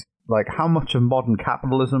stuff is like how much of modern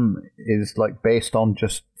capitalism is like based on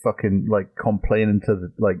just fucking like complaining to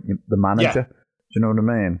the manager. Do you know what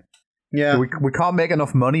I mean? Yeah. We can't make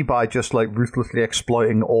enough money by just like ruthlessly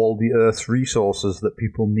exploiting all the Earth's resources that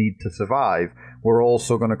people need to survive. We're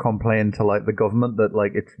also going to complain to like the government that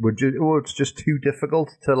like it's just too difficult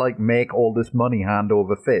to like make all this money hand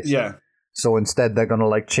over fist. Yeah. So instead, they're gonna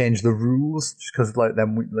like change the rules because like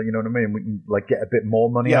then we, you know what I mean. We can like get a bit more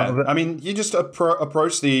money out of it. I mean, you just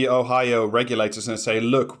approach the Ohio regulators and say,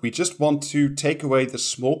 "Look, we just want to take away the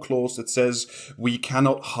small clause that says we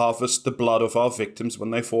cannot harvest the blood of our victims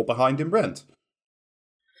when they fall behind in rent."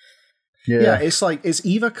 Yeah, it's like it's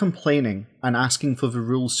either complaining and asking for the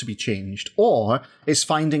rules to be changed, or it's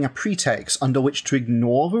finding a pretext under which to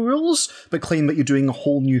ignore the rules, but claim that you're doing a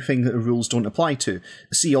whole new thing that the rules don't apply to.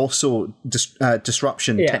 See also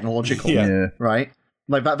disruption, technological, right?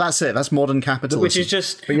 Like that's it. That's modern capitalism. Which is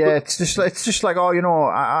just, but yeah, it's just like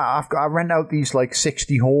I rent out these like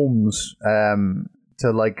 60 homes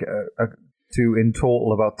to like to in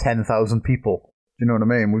total about 10,000 people. Do you know what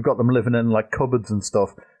I mean? We've got them living in like cupboards and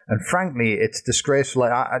stuff. And frankly, it's disgraceful.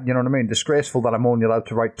 Like, you know what I mean? Disgraceful that I'm only allowed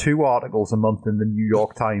to write 2 articles a month in the New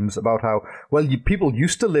York Times about how people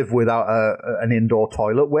used to live without an indoor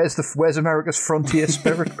toilet. Where's America's frontier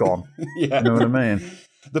spirit gone? Yeah. You know what I mean?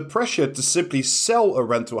 The pressure to simply sell a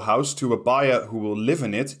rental house to a buyer who will live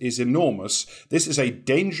in it is enormous. This is a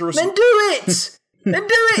dangerous. Then do it. Then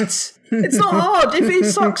do it! It's not hard. If it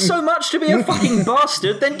sucks so much to be a fucking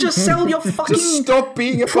bastard, then just sell your fucking Just stop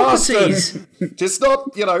being a properties. Bastard. Just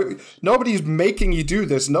not, nobody's making you do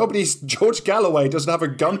this. George Galloway doesn't have a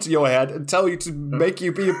gun to your head and tell you to make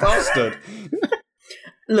you be a bastard.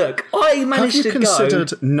 Look, I managed to go... Have you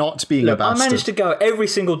considered not being a bastard? I managed to go every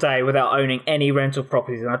single day without owning any rental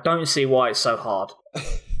properties, and I don't see why it's so hard.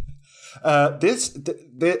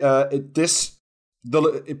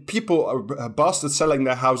 The people are bastards selling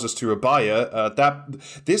their houses to a buyer.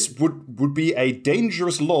 This would be a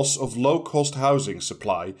dangerous loss of low-cost housing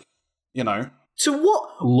supply. So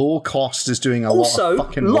what? Low cost is doing a lot of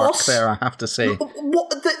fucking work there, I have to say.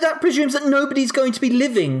 That presumes that nobody's going to be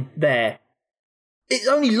living there. It's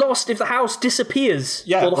only lost if the house disappears.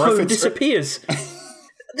 Yeah, or the home disappears.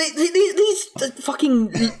 These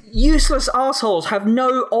fucking useless assholes have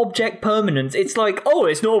no object permanence. It's like,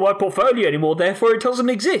 it's not my portfolio anymore, therefore it doesn't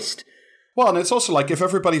exist. Well, and it's also like if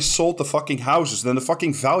everybody sold the fucking houses, then the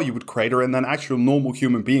fucking value would crater and then actual normal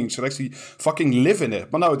human beings should actually fucking live in it.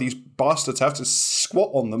 But no, these bastards have to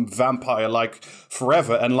squat on them vampire-like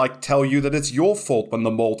forever and like tell you that it's your fault when the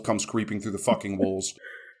mold comes creeping through the fucking walls.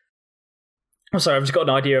 I'm sorry, I've just got an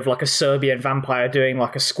idea of like a Serbian vampire doing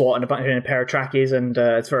like a squat and in a pair of trackies, and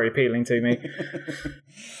it's very appealing to me.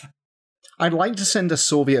 I'd like to send a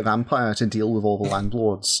Soviet vampire to deal with all the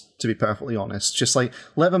landlords, to be perfectly honest. Just like,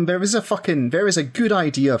 let them, there is a good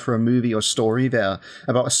idea for a movie or story there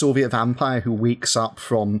about a Soviet vampire who wakes up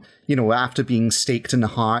from, after being staked in the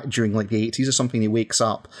heart during like the 80s or something, he wakes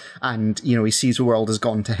up and, he sees the world has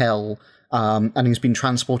gone to hell. And he's been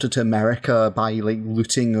transported to America by like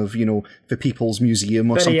looting of, the People's Museum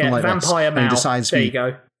or something like that. Vampire Mao. There you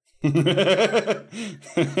go.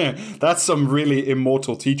 That's some really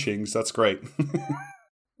immortal teachings. That's great.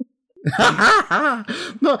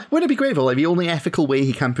 No, wouldn't it be great though? Like the only ethical way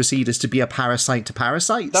he can proceed is to be a parasite to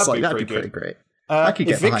parasites. That'd be pretty great. I could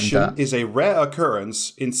get behind that. Eviction is a rare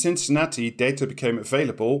occurrence. In Cincinnati, data became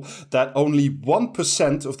available that only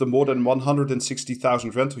 1% of the more than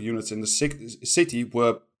 160,000 rental units in the city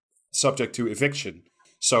were subject to eviction.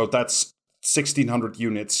 So that's 1,600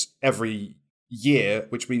 units every year,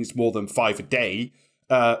 which means more than 5 a day,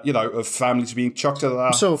 of families being chucked at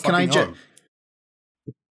their So can I home.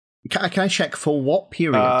 Can I check for what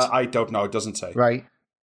period? I don't know. It doesn't say. Right.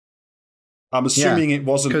 I'm assuming it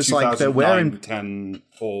wasn't 2009, 10,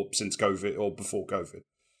 or since COVID, or before COVID.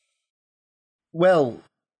 Well,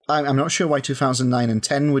 I'm not sure why 2009 and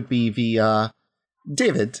 10 would be the...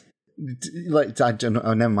 David... I don't know.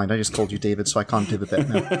 Oh, never mind. I just called you David, so I can't do the bit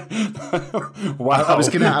now. Wow. I was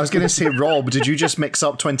gonna say, Rob, did you just mix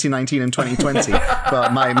up 2019 and 2020?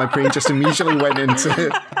 But my brain just immediately went into...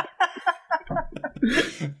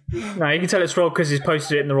 No, you can tell it's Rob because he's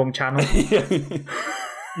posted it in the wrong channel.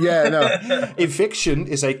 Yeah, no. Eviction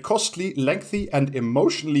is a costly, lengthy, and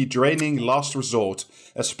emotionally draining last resort,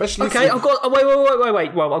 especially. Okay, I've got. Wait.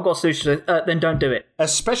 Well, I've got a solution. Then don't do it.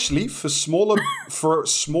 Especially for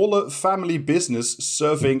smaller family business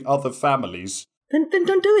serving other families. Then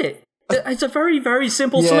don't do it. It's a very, very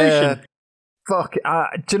simple solution. Fuck,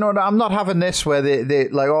 do you know what? I'm not having this where they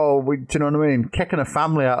like, do you know what I mean? Kicking a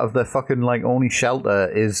family out of their fucking like only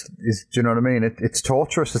shelter is do you know what I mean? It's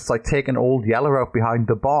torturous. It's like taking Old Yeller out behind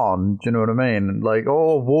the barn. Do you know what I mean? Like,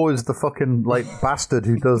 woe is the fucking like bastard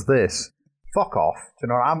who does this. Fuck off. Do you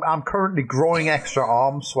know? I'm currently growing extra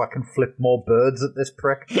arms so I can flip more birds at this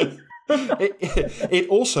prick. It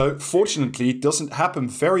also, fortunately, doesn't happen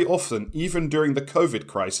very often, even during the COVID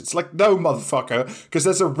crisis. Like, no, motherfucker, because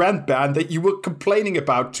there's a rent ban that you were complaining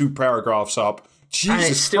about 2 paragraphs up. Jesus Christ.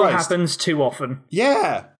 And it still happens too often.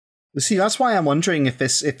 Yeah. See, that's why I'm wondering if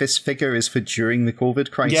this figure is for during the COVID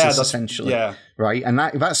crisis, essentially. Yeah. Right? And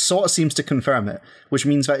that sort of seems to confirm it, which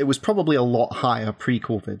means that it was probably a lot higher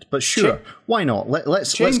pre-COVID. But sure, why not?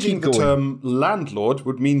 Let's keep going. Changing the term landlord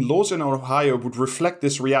would mean laws in Ohio would reflect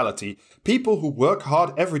this reality. People who work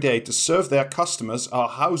hard every day to serve their customers are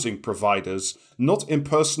housing providers, not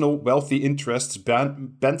impersonal wealthy interests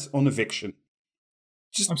bent on eviction.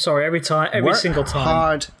 I'm sorry, every single time. Work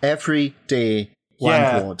hard every day,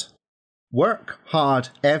 landlord. Work hard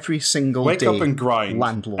every single day. Wake up and grind.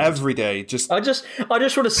 Landlord. Every day. I just want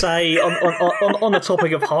to say on the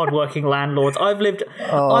topic of hardworking landlords, I've lived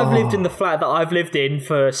in the flat that I've lived in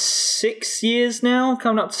for 6 years now,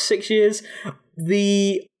 coming up to 6 years.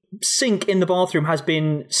 The sink in the bathroom has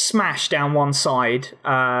been smashed down one side.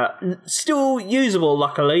 Still usable,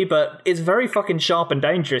 luckily, but it's very fucking sharp and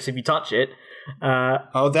dangerous if you touch it.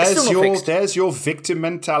 There's your victim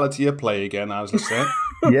mentality at play again, I was saying.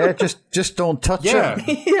 Yeah, just don't touch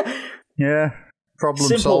it. Yeah.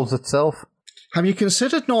 Problem solves itself. Have you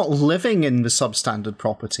considered not living in the substandard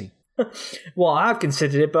property? Well, I have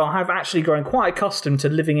considered it, but I have actually grown quite accustomed to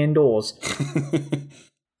living indoors.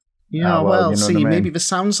 Yeah, well, see, maybe this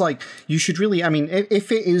sounds like you should really... I mean,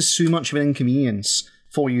 if it is so much of an inconvenience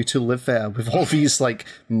for you to live there with all these like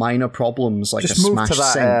minor problems, like just a smashed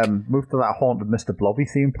sink. Move to that haunted Mr. Blobby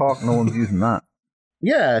theme park. No one's using that.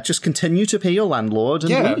 Yeah, just continue to pay your landlord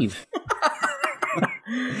and leave.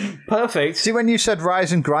 Perfect. See, when you said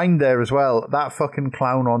rise and grind there as well, that fucking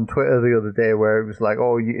clown on Twitter the other day where it was like,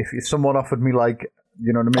 if someone offered me like,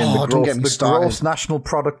 you know what I mean, the gross national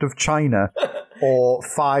product of China, or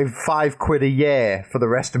five quid a year for the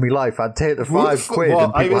rest of my life, I'd take the 5 quid.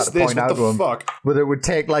 And people had to point out to him whether it would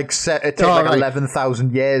take like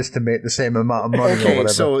 11,000 years to make the same amount of money. Okay, or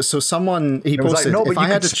whatever. so someone he posted. Like, no, but you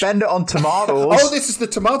could spend it on tomatoes. Oh, this is the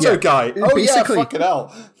tomato guy. Oh yeah, fucking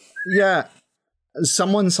hell. Yeah.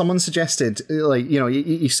 Someone suggested, like, you know,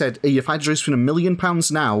 you said, if I had to choose between £1 million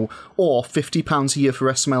now or £50 a year for the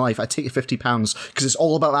rest of my life, I'd take the £50 because it's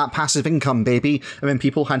all about that passive income, baby. And then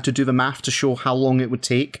people had to do the math to show how long it would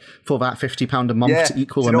take for that £50 a month to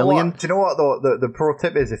equal $1 million. Do you know what, though? The pro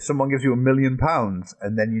tip is if someone gives you £1 million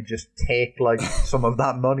and then you just take, like, some of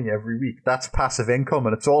that money every week, that's passive income,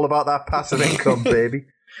 and it's all about that passive income, baby.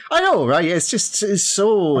 I know, right? It's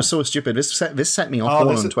so stupid. This set me off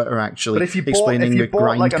on Twitter, actually. But if you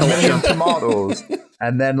bought like 1 million tomatoes,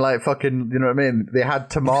 and then like fucking, you know what I mean? They had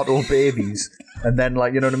tomato babies, and then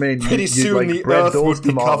like, you know what I mean? Pretty soon like the earth would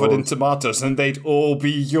be covered in tomatoes, and they'd all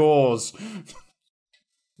be yours.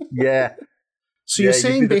 Yeah. So you're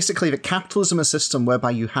saying basically that capitalism is a system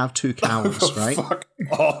whereby you have two cows, right? Fuck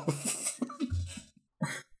off.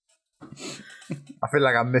 I feel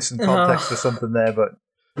like I'm missing context or something there, but.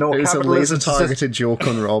 No, it's a laser-targeted joke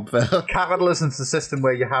on Rob there. Capitalism's the system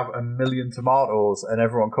where you have 1 million tomatoes and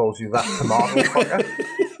everyone calls you that tomato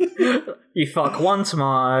fucker. You fuck one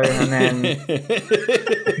tomato and then...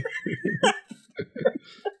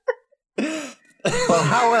 Well,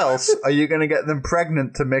 how else are you going to get them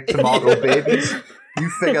pregnant to make tomato babies? You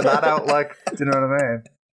figure that out, like, do you know what I mean?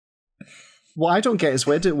 What I don't get is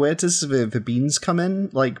where does the beans come in?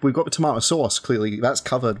 Like, we've got the tomato sauce, clearly. That's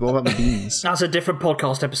covered. What about the beans? That's a different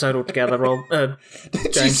podcast episode altogether, Rob. James,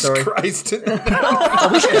 Jesus sorry. Christ.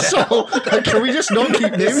 Can we just not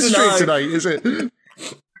keep names straight tonight, is it?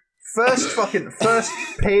 First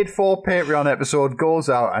paid for Patreon episode goes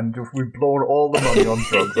out and we've blown all the money on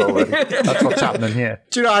drugs already. That's what's happening here.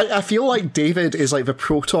 Do you know, I feel like David is like the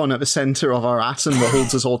proton at the centre of our atom that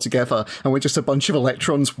holds us all together, and we're just a bunch of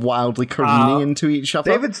electrons wildly careening into each other.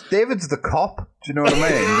 David's the cop. Do you know what I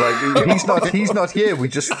mean? Like, he's not here. We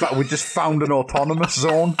just found an autonomous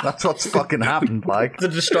zone. That's what's fucking happened. Like the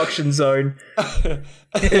destruction zone.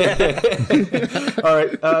 All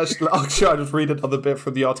right, I'll try to read another bit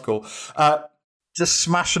from the article. Just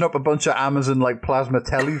smashing up a bunch of Amazon like plasma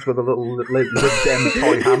tellies with a little dem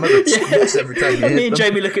toy hammer that squeaks every time you hit them. Me and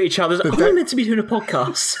Jamie look at each other. Like, am I meant to be doing a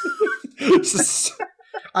podcast?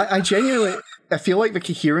 I genuinely, I feel like the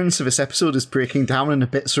coherence of this episode is breaking down and the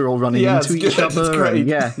bits are all running into each other. It's great.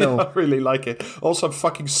 Yeah, no. I really like it. Also, I'm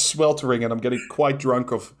fucking sweltering and I'm getting quite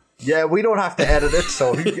drunk of... Yeah, we don't have to edit it,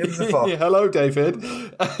 so who gives a fuck? Hello, David.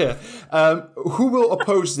 Who will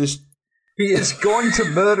oppose this? He is going to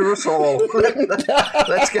murder us all.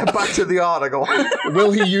 Let's get back to the article.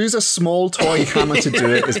 Will he use a small toy hammer to do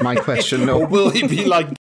it, is my question. No. Or will he be like...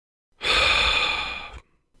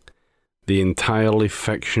 The entirely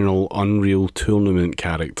fictional Unreal Tournament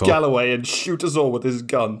character Galloway and shoot us all with his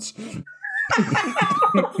guns.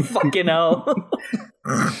 Fucking hell.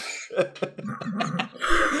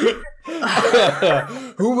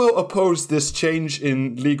 Who will oppose this change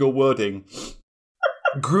in legal wording?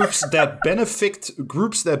 Groups that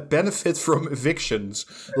benefit from evictions,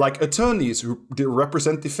 like attorneys who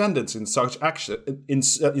represent defendants in such actions.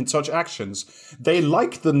 They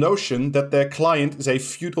like the notion that their client is a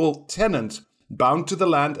feudal tenant, bound to the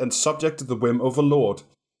land and subject to the whim of a lord.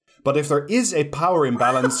 But if there is a power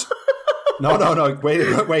imbalance... No,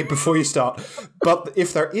 wait, before you start. But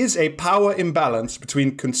if there is a power imbalance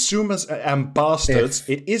between consumers and bastards,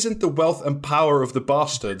 it isn't the wealth and power of the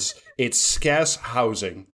bastards, it's scarce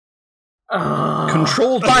housing.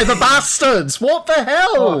 Controlled by the bastards! What the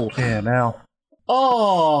hell? Yeah, now.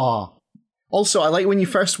 Oh. Also, I like when you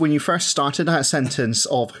first started that sentence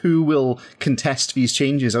of who will contest these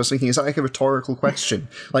changes. I was thinking, is that like a rhetorical question?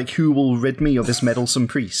 Like, who will rid me of this meddlesome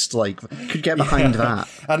priest? Like, could get behind that.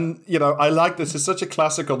 And you know, I like this. It's such a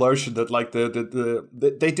classical notion that like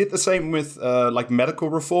they did the same with like medical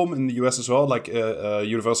reform in the US as well, like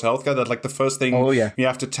universal healthcare. That like the first thing you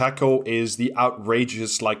have to tackle is the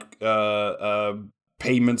outrageous like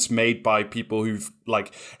payments made by people who've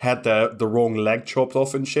like had the wrong leg chopped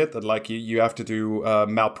off and shit, that like you have to do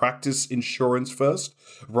malpractice insurance first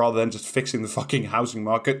rather than just fixing the fucking housing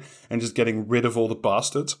market and just getting rid of all the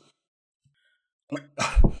bastards.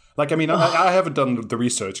 Like, I mean, I haven't done the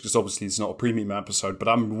research because obviously it's not a premium episode, but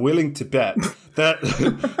I'm willing to bet that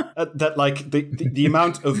that like the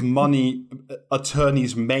amount of money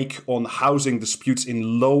attorneys make on housing disputes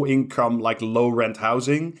in low income, like low rent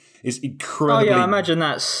housing is incredibly... Oh yeah, I imagine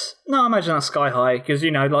that's sky high because,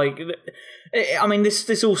 you know, like, I mean,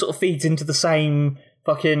 this all sort of feeds into the same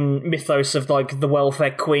fucking mythos of like the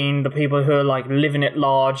welfare queen, the people who are like living at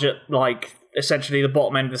large at like essentially the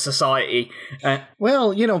bottom end of society.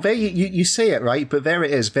 Well, you know, you say it right, but there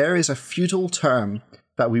it is. There is a feudal term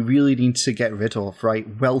that we really need to get rid of, right?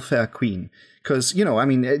 Welfare queen. Because,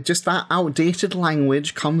 just that outdated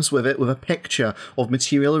language comes with it with a picture of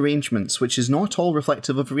material arrangements, which is not at all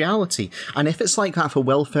reflective of reality. And if it's like that for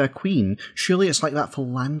welfare queen, surely it's like that for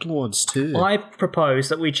landlords too. I propose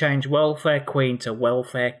that we change welfare queen to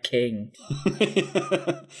welfare king.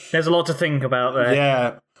 There's a lot to think about there.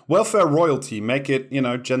 Yeah. Welfare royalty, make it,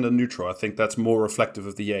 gender neutral. I think that's more reflective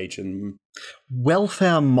of the age. And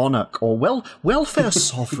welfare monarch or welfare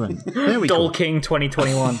sovereign. There we Dole go. King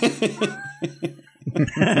 2021.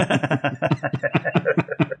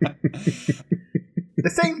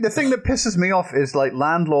 The thing that pisses me off is like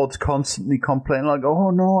landlords constantly complaining like, oh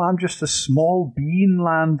no, I'm just a small bean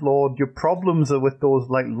landlord. Your problems are with those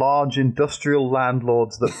like large industrial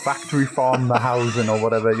landlords that factory farm the housing or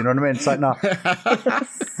whatever. You know what I mean? It's like, no,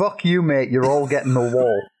 fuck you, mate. You're all getting the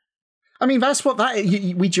wall. I mean, that's what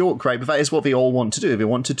we joke, right? But that is what they all want to do. They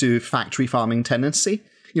want to do factory farming tendency.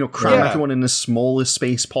 Cram everyone in the smallest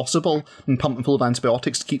space possible and pump them full of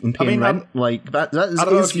antibiotics to keep them paying rent. That is I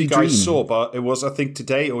don't know if the you dream. guys saw, but it was, I think,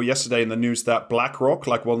 today or yesterday in the news that BlackRock,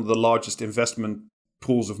 like one of the largest investment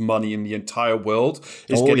pools of money in the entire world,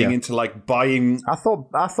 is getting into like buying. I thought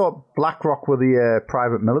BlackRock were the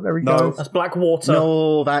private military guys. That's Blackwater.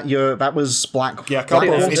 No, that was Black. Yeah, a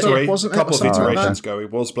couple of iterations Blackwater? ago,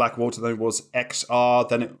 it was Blackwater, then it was XR,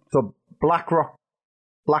 then it. So BlackRock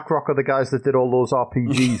are the guys that did all those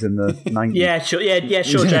RPGs in the 90s. Yeah, sure,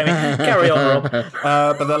 Jamie. Carry on, Rob.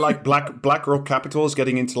 But they're like BlackRock Capital is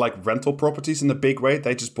getting into like rental properties in a big way.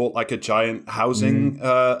 They just bought like a giant housing,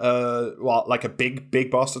 like a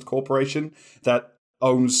big bastard corporation that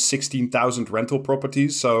owns 16,000 rental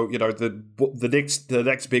properties. So the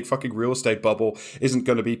next big fucking real estate bubble isn't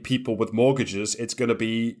going to be people with mortgages. It's going to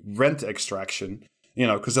be rent extraction.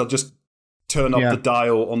 Because they'll just turn up the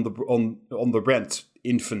dial on the rent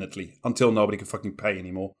infinitely until nobody can fucking pay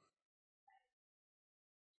anymore.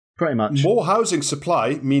 Pretty much. More housing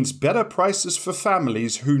supply means better prices for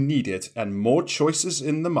families who need it and more choices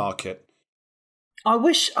in the market. I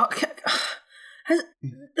wish...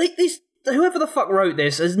 whoever the fuck wrote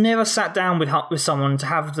this has never sat down with someone to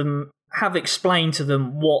have explained to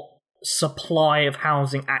them what supply of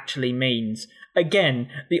housing actually means. Again,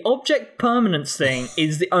 the object permanence thing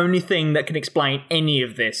is the only thing that can explain any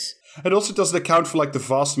of this. It also doesn't account for like the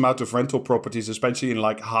vast amount of rental properties, especially in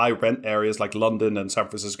like high rent areas like London and San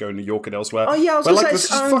Francisco and New York and elsewhere. Oh yeah, I was going to say, this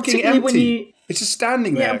is fucking empty. It's just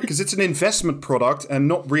standing there because it's an investment product and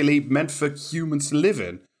not really meant for humans to live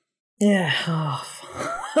in. Yeah,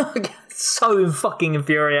 so fucking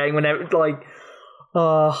infuriating whenever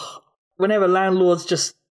landlords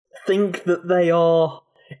just think that they are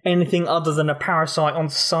anything other than a parasite on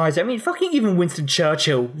society. I mean, fucking even Winston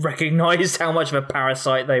Churchill recognised how much of a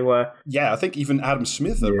parasite they were. Yeah, I think even Adam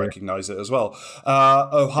Smith recognised it as well.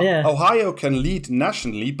 Ohio can lead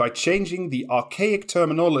nationally by changing the archaic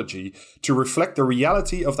terminology to reflect the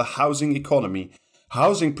reality of the housing economy.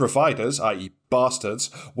 Housing providers, i.e.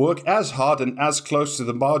 bastards, work as hard and as close to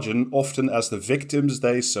the margin often as the victims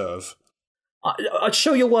they serve. I'd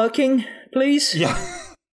show you're working, please. Yeah.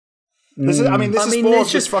 This is more of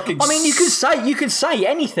just fucking... I mean, you could say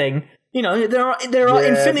anything. There are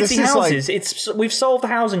infinity houses. We've solved the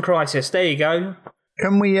housing crisis. There you go.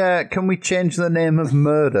 Can we change the name of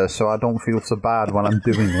murder so I don't feel so bad when I'm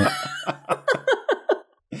doing it?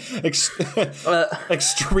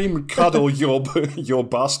 Extreme cuddle your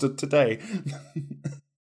bastard today.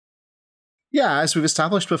 Yeah, as we've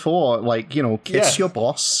established before, kiss your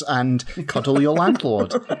boss and cuddle your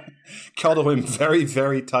landlord. Cuddle him very,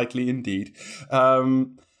 very tightly indeed.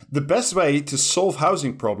 The best way to solve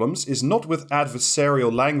housing problems is not with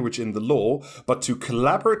adversarial language in the law, but to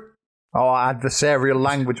collaborate... Oh, adversarial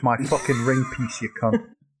language, my fucking ring piece, you cunt.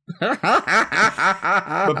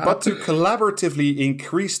 but to collaboratively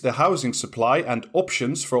increase the housing supply and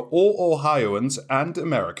options for all Ohioans and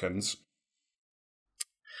Americans.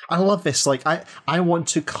 I love this. I want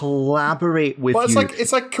to collaborate with you.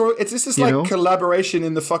 This is collaboration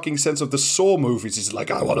in the fucking sense of the Saw movies. It's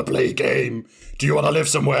like, I want to play a game. Do you want to live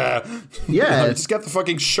somewhere? Yeah. Just get the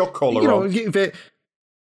fucking shock collar on.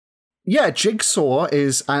 Jigsaw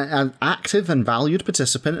is an active and valued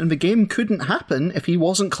participant, and the game couldn't happen if he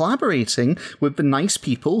wasn't collaborating with the nice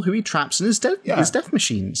people who he traps in his death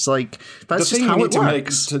machines. That's just how it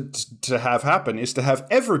works. The thing you need to have happen is to have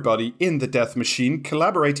everybody in the death machine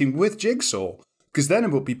collaborating with Jigsaw, because then it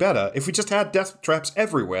would be better. If we just had death traps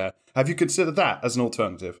everywhere, have you considered that as an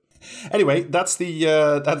alternative? Anyway, that's the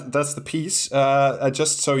that's the piece.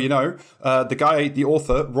 Just so you know, the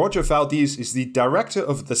author, Roger Valdez, is the director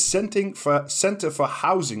of the Center for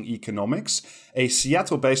Housing Economics, a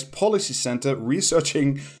Seattle-based policy center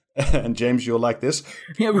researching. And James, you'll like this.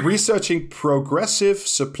 Researching progressive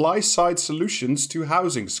supply-side solutions to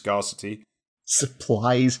housing scarcity.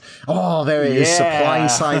 Supplies. Oh, there it is.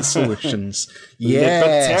 Supply-side solutions.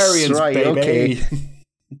 Libertarians, right, baby. okay.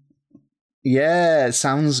 Yeah, it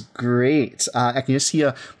sounds great. I can just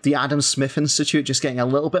hear the Adam Smith Institute just getting a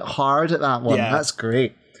little bit hard at that one. Yeah. That's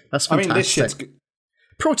great. That's fantastic. I mean, this shit's...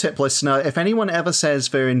 Pro tip, listener, if anyone ever says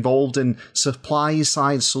they're involved in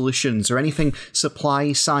supply-side solutions or anything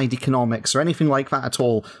supply-side economics or anything like that at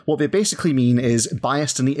all, what they basically mean is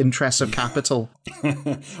biased in the interests of capital.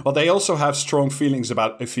 Well, they also have strong feelings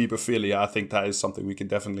about ephebophilia. I think that is something we can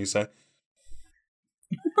definitely say.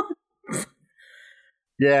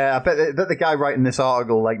 Yeah, I bet the guy writing this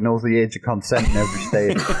article knows the age of consent in every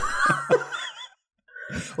state.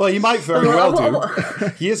 Well, he might very well do.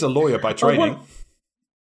 He is a lawyer by training.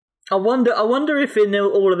 I wonder if in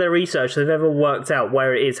all of their research they've ever worked out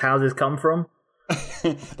where it is houses come from.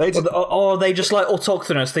 Or are they just like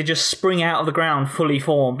autochthonous? They just spring out of the ground fully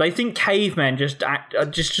formed. They think cavemen just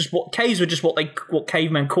what caves were just what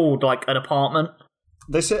cavemen called like an apartment.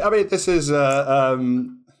 This is. I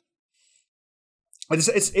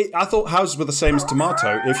thought houses were the same as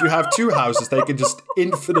tomato. If you have two houses, they can just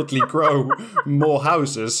infinitely grow more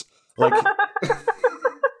houses. Like.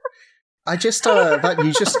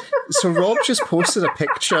 So Rob just posted a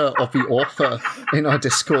picture of the author in our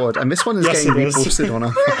Discord, and this one is getting reposted on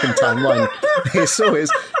our fucking timeline. So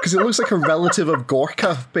is because it looks like a relative of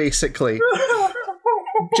Gorka, basically.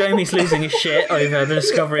 Jamie's losing his shit over the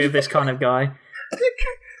discovery of this kind of guy.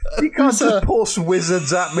 You can't just post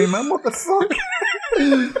wizards at me, man. What the fuck?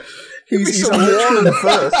 He's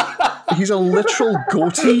a literal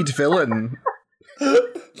goateed villain.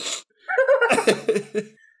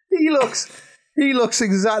 He looks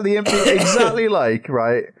exactly like,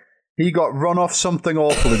 right? He got run off Something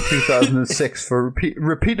Awful in 2006 for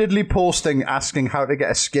repeatedly posting asking how to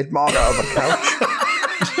get a skid mark out of a couch.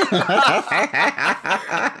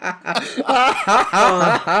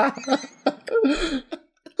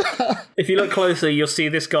 If you look closer, you'll see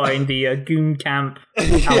this guy in the Goon Camp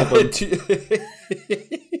album.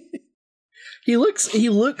 He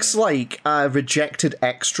looks like a rejected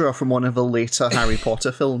extra from one of the later Harry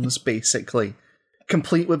Potter films, basically.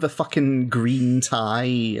 Complete with a fucking green tie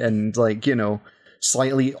and,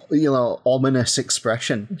 slightly, ominous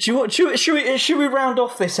expression. Should we round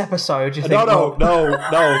off this episode? Do you think? No,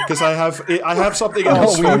 because I have something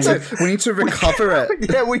else. We need to recover it.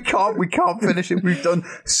 Yeah, we can't finish it. We've done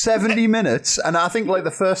 70 minutes, and I think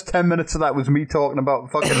the first 10 minutes of that was me talking about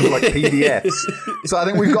fucking PDFs. So I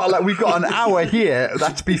think we've got an hour here.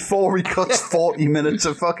 That's before he cuts 40 minutes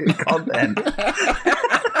of fucking content.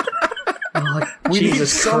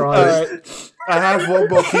 Jesus Christ. I have one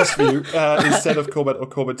more piece for you instead of comment or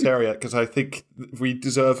commentariat because I think we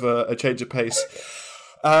deserve a change of pace.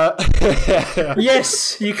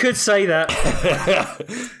 Yes, you could say that.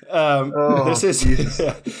 This is.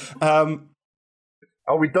 Are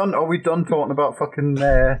we done? Are we done talking about fucking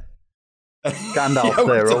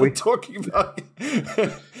Gandalf? Are we talking about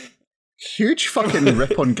huge fucking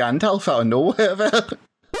rip on Gandalf out of nowhere there?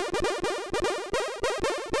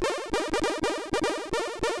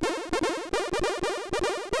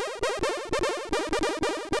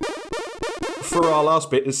 For our last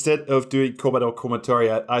bit, instead of doing comment or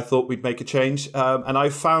commentariat, I thought we'd make a change. And I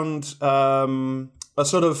found a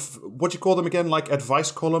sort of, what do you call them again? Like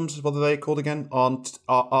advice columns? What are they called again?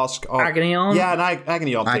 Ask Agony Aunt? Yeah, an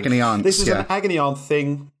Agony Aunt thing. Agony Aunt, this is an Agony Aunt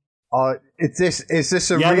thing. Is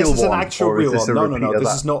this a real one? Yeah, this is an actual real one. No. This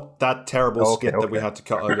that? is not that terrible skit that we had to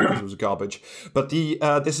cut earlier because it was garbage. But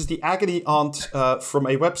this is the Agony Aunt from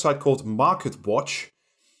a website called Market Watch.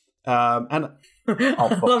 And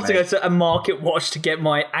I'd love to go to a Market Watch to get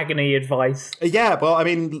my agony advice. Yeah, well, I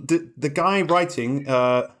mean, the guy writing...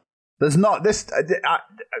 There's not this...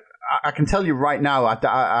 I can tell you right now,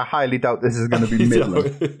 I highly doubt this is going to be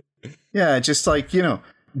middling. Yeah, just dear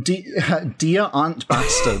Aunt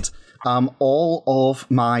Bastard, all of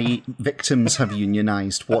my victims have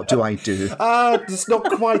unionized. What do I do? It's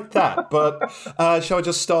not quite that, but shall I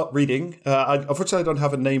just start reading? Unfortunately, I don't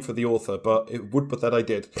have a name for the author, but it would but that I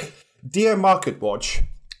did. Dear Market Watch,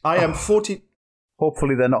 I am 40...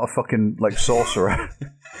 Hopefully they're not a fucking, sorcerer.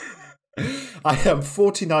 I am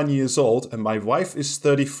 49 years old and my wife is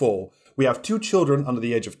 34. We have 2 children under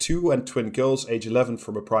the age of 2 and twin girls age 11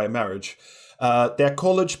 from a prior marriage. Their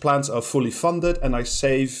college plans are fully funded, and I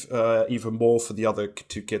save even more for the other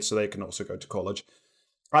 2 kids so they can also go to college.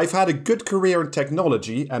 I've had a good career in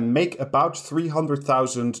technology and make about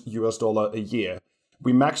 $300,000 a year.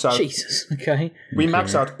 We max out. Jesus. Okay. We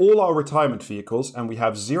max out all our retirement vehicles, and we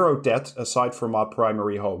have 0 debt aside from our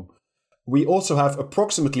primary home. We also have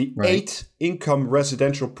approximately 8 income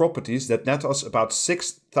residential properties that net us about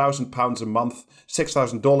 £6,000 a month,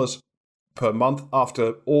 $6,000 per month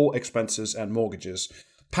after all expenses and mortgages.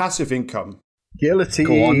 Passive income. Guillotine.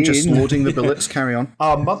 Go on, just loading the bullets. Carry on.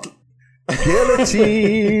 Our monthly.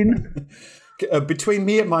 Guillotine. Between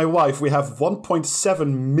me and my wife, we have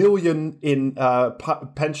 1.7 million in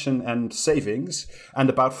pension and savings,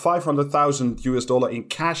 and about $500,000 in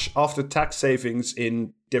cash after tax savings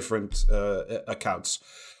in different accounts.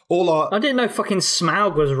 I didn't know fucking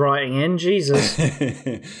Smaug was writing in. Jesus.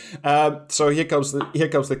 So here comes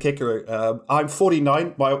the kicker. I'm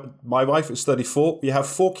 49. My wife is 34. We have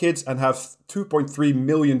 4 kids and have $2.3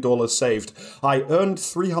 million saved. I earn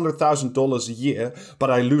 $300,000 a year,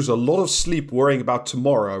 but I lose a lot of sleep worrying about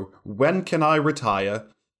tomorrow. When can I retire?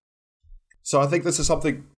 So I think this is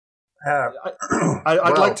something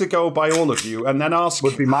I'd like to go by all of you and then ask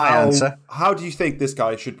would be my answer. How do you think this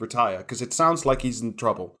guy should retire? Because it sounds like he's in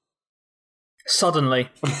trouble. Suddenly.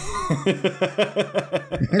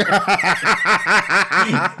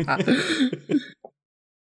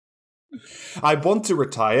 I want to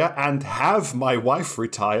retire and have my wife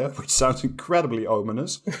retire, which sounds incredibly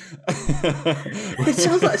ominous. It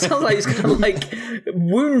sounds like it's going to like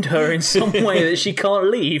wound her in some way that she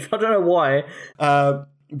can't leave. I don't know why.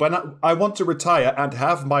 When I want to retire and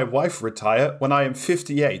have my wife retire when I am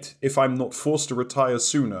 58, if I'm not forced to retire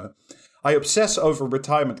sooner. I obsess over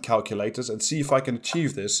retirement calculators and see if I can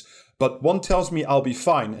achieve this, but one tells me I'll be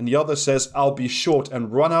fine and the other says I'll be short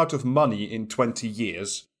and run out of money in 20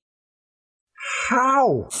 years.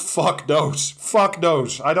 How? Fuck knows.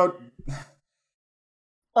 I don't...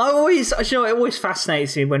 It always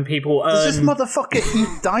fascinates me when people earn... Does this motherfucker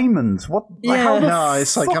eat diamonds? What? Yeah. No,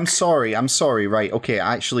 it's like, I'm sorry, right, okay,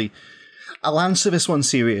 actually, I'll answer this one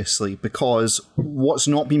seriously, because what's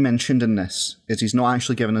not been mentioned in this is he's not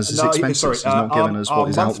actually given us his expenses, he's not given us what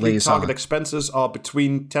his outlays are. Our monthly target expenses are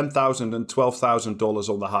between $10,000 and $12,000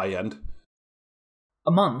 on the high end.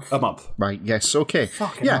 A month? A month. Right, yes, okay.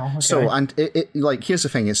 Fucking yeah, hell, okay. So, and here's the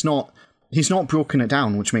thing, he's not broken it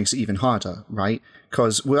down, which makes it even harder, right?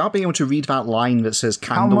 Because without being able to read that line that says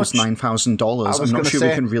candles $9,000, I'm not sure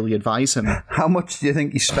we can really advise him. How much do you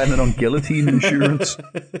think he's spending on guillotine insurance?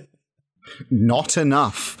 Not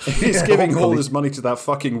enough. He's giving all his money to that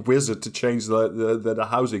fucking wizard to change the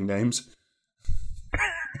housing names. Do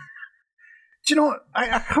you know what?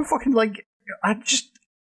 I can't fucking like...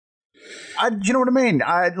 do you know what I mean?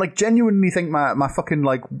 I like genuinely think my fucking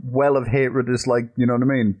like well of hatred is like, you know what I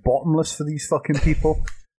mean, bottomless for these fucking people.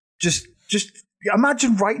 Just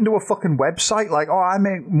imagine writing to a fucking website like, oh, I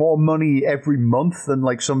make more money every month than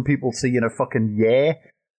like some people see in a fucking year,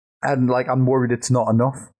 and like I'm worried it's not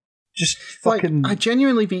enough. Just fucking. Like, I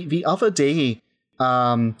genuinely the other day,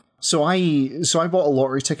 so I bought a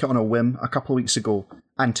lottery ticket on a whim a couple of weeks ago,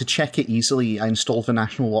 and to check it easily, I installed the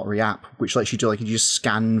National Lottery app, which lets you do like you just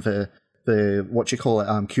scan the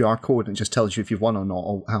QR code and it just tells you if you've won or not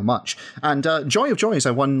or how much. And joy of joys,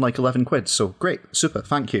 I won like 11 quid. So great, super,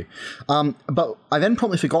 thank you. But I then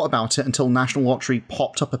promptly forgot about it until National Lottery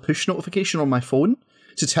popped up a push notification on my phone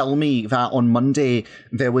to tell me that on Monday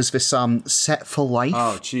there was this set for life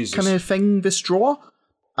kind of thing, this draw.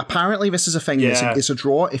 Apparently this is a thing. Yeah. It's a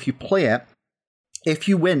draw. If you play it, if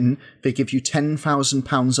you win, they give you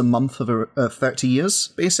 £10,000 a month for 30 years,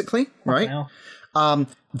 basically, right? Wow.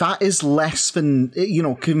 That is less than,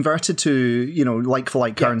 converted to,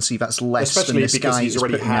 like-for-like currency, that's less especially than this because guy he is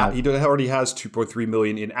putting out. He already has 2.3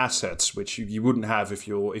 million in assets, which you wouldn't have if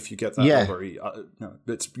you get that lottery. No,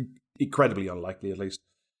 it's incredibly unlikely, at least.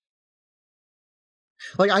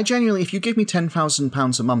 Like, I genuinely, if you give me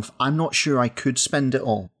 £10,000 a month, I'm not sure I could spend it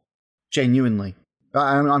all. Genuinely.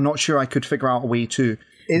 I'm not sure I could figure out a way to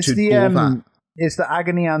blow that. Is the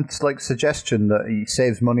Agony Aunt's like suggestion that he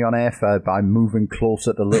saves money on airfare by moving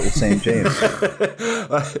closer to Little St. James?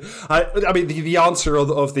 I mean, the answer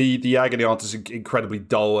of the Agony Aunt is incredibly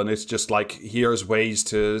dull, and it's just like, here's ways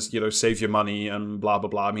to save your money and blah blah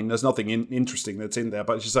blah. I mean, there's nothing interesting that's in there,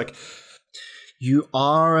 but it's just like, you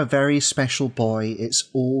are a very special boy. It's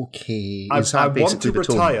okay. I want to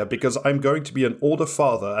retire because I'm going to be an older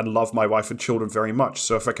father and love my wife and children very much.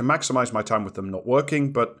 So if I can maximize my time with them not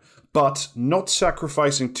working, but not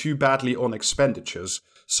sacrificing too badly on expenditures,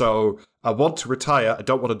 So I want to retire. I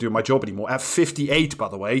don't want to do my job anymore. At 58, by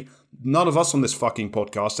the way, none of us on this fucking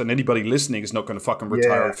podcast and anybody listening is not going to fucking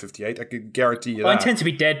retire at 58. I can guarantee you that. I intend to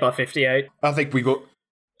be dead by 58. I think we got...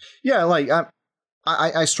 Yeah, like,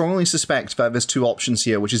 I strongly suspect that there's two options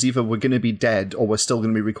here, which is either we're going to be dead or we're still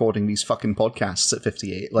going to be recording these fucking podcasts at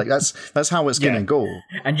 58. Like, that's how it's going to go.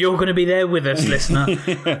 And you're going to be there with us,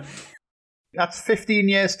 listener. That's 15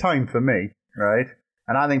 years' time for me, right?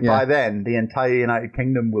 And I think by then, the entire United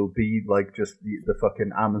Kingdom will be like just the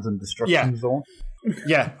fucking Amazon destruction zone.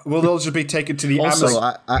 Yeah, we'll all just be taken to the Also,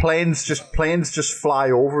 Amazon. Planes just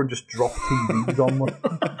fly over and just drop TVs on them.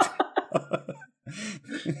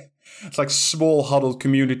 It's like small huddled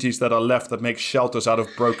communities that are left that make shelters out of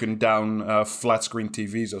broken down flat screen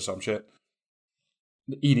TVs or some shit.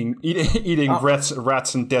 Eating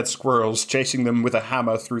rats and dead squirrels, chasing them with a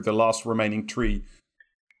hammer through the last remaining tree.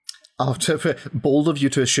 Oh, bold of you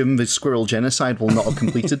to assume the squirrel genocide will not have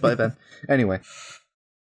completed by then. Anyway.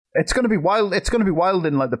 It's going to be wild. It's going to be wild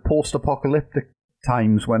in like the post-apocalyptic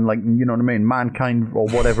times when, like, you know what I mean, mankind or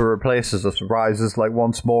whatever replaces us rises like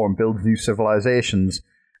once more and builds new civilizations.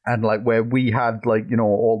 And like where we had like, you know,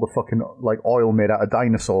 all the fucking like oil made out of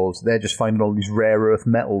dinosaurs, they're just finding all these rare earth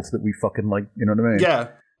metals that we fucking like, you know what I mean? Yeah.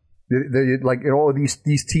 They're like, you know, these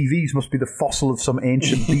TVs must be the fossil of some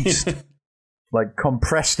ancient beast. Like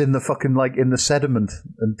compressed in the fucking like in the sediment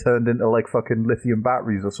and turned into like fucking lithium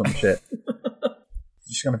batteries or some shit. It's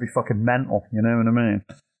just gonna be fucking mental, you know what I mean?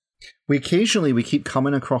 We keep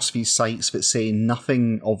coming across these sites that say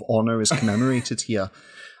nothing of honor is commemorated here.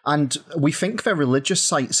 And we think they're religious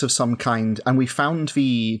sites of some kind, and we found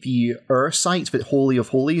the Ur site, the Holy of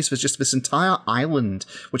Holies, was just this entire island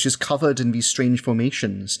which is covered in these strange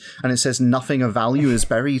formations, and it says nothing of value is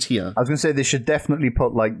buried here. I was going to say they should definitely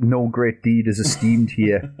put like no great deed is esteemed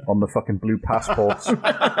here on the fucking blue passports.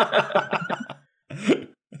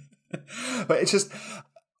 But it's just...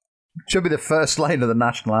 Should be the first line of the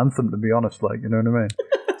national anthem, to be honest, like, you know what I mean?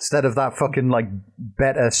 Instead of that fucking like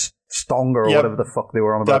better Stronger or whatever the fuck they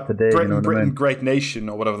were on about today. Britain, you know what Britain I mean? Great Nation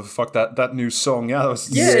or whatever the fuck that new song. Yeah, that was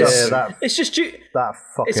it's just that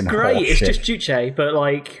fucking. It's great. It's shit. just Duce, but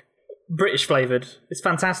like British flavored. It's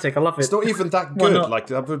fantastic. I love it. It's not even that good. Like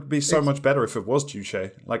that would be so much better if it was Duce.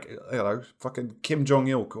 Like, you know, fucking Kim Jong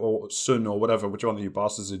Il or Sun or whatever. Which one of you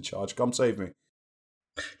bastards is in charge? Come save me.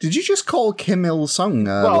 Did you just call Kim Il Sung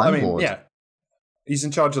landlord? I mean, yeah, he's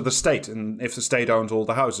in charge of the state, and if the state owns all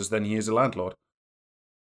the houses, then he is a landlord.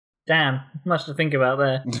 Damn, much to think about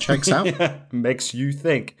there. Checks out. Yeah, makes you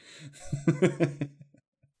think.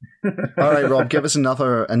 All right, Rob, give us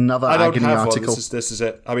another agony article. This is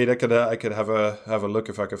it. I mean, I could have a look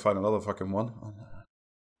if I could find another fucking one.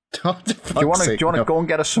 Do you want to go and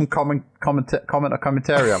get us some comment or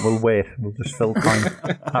commentary? We'll wait. We'll just fill time.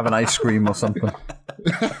 Have an ice cream or something.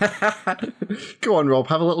 Go on, Rob.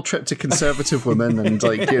 Have a little trip to Conservative Women and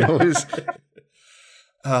like, you know.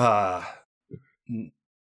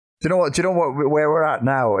 Do you know what? Where we're at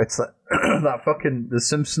now? It's like that fucking The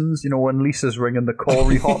Simpsons. You know when Lisa's ringing the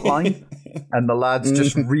Corey hotline, and the lad's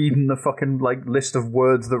just reading the fucking like list of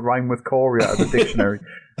words that rhyme with Corey out of the dictionary.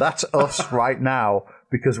 That's us right now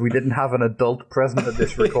because we didn't have an adult present at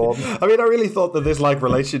this recording. I mean, I really thought that this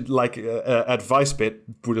advice bit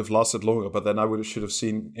would have lasted longer, but then I should have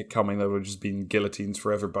seen it coming. There would have just been guillotines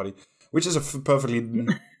for everybody, which is a perfectly.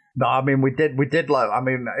 No, I mean we did like I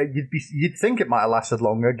mean you'd think it might have lasted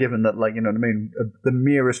longer given that like you know what I mean the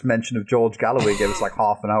merest mention of George Galloway gave us like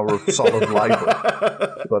half an hour of solid libel,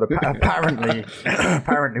 but apparently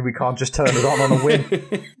we can't just turn it on a whim.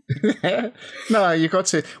 No,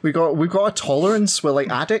 we've got a tolerance. We're like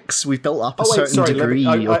addicts. We've built up a certain degree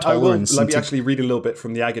of tolerance. Let me actually read a little bit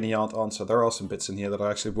from the Agony Aunt answer. There are some bits in here that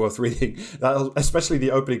are actually worth reading, especially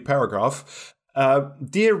the opening paragraph.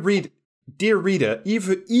 Dear reader,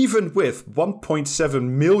 even with $1.7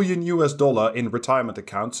 million in retirement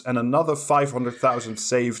accounts and another 500,000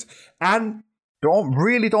 saved, and don't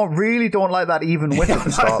like that even with at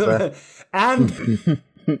the start there, and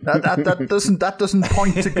that doesn't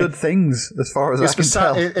point to good things as far as I can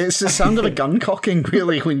tell. It's the sound of a gun cocking,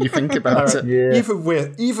 really, when you think about it. Yeah. Even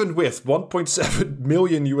with $1.7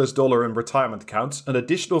 million in retirement accounts, an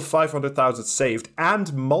additional 500,000 saved,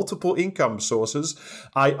 and multiple income sources,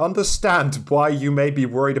 I understand why you may be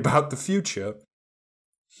worried about the future.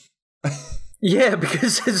 Yeah,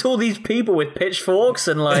 because there's all these people with pitchforks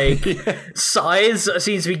and like scythes that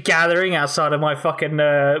seems to be gathering outside of my fucking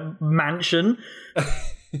mansion.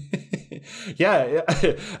 Yeah,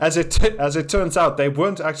 as it turns out, they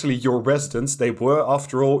weren't actually your residents. They were,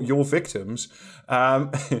 after all, your victims.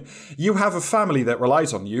 You have a family that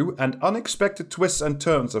relies on you, and unexpected twists and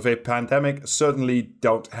turns of a pandemic certainly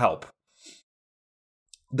don't help.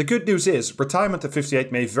 The good news is, retirement at 58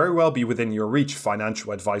 may very well be within your reach,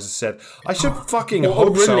 financial advisor said. I should fucking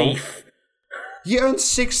hope so. You earn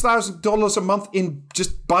 $6,000 a month in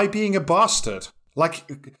just by being a bastard. Like,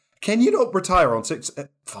 can you not retire on six?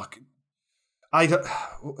 Fuck. I do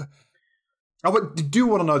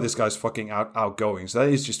want to know this guy's fucking outgoings. That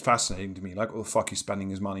is just fascinating to me. Like, what the fuck he's spending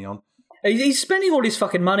his money on? He's spending all his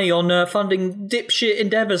fucking money on funding dipshit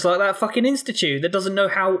endeavours like that fucking institute that doesn't know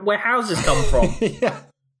where houses come from. Yeah.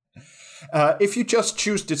 If you just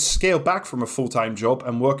choose to scale back from a full-time job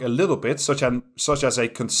and work a little bit, such as a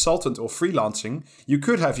consultant or freelancing, you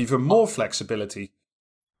could have even more flexibility.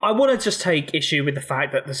 I want to just take issue with the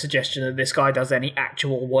fact that the suggestion that this guy does any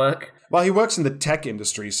actual work. Well, he works in the tech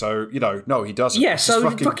industry, so, no, he doesn't. Yeah, so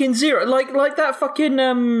fucking zero. Like that fucking,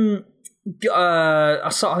 I think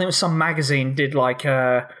it was some magazine did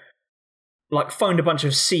phoned a bunch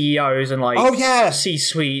of CEOs and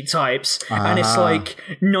C-suite types, and it's like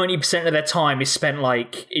 90% of their time is spent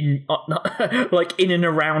in and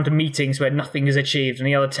around meetings where nothing is achieved, and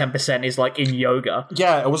the other 10% is in yoga.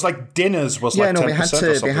 Yeah, it was like dinners was 10% or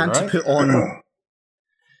something, they had to put on.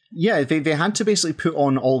 Yeah, they had to basically put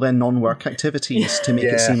on all their non-work activities to make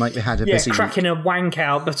it seem like they had a busy week. Cracking a wank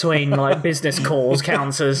out between business calls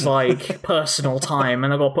counts as personal time,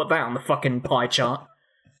 and I've got to put that on the fucking pie chart.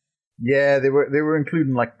 Yeah, they were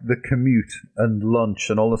including the commute and lunch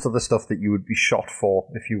and all this other stuff that you would be shot for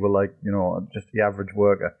if you were just the average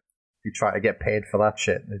worker. If you try to get paid for that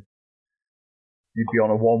shit, you'd be on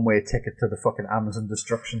a one-way ticket to the fucking Amazon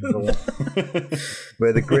destruction zone,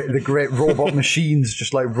 where the great robot machines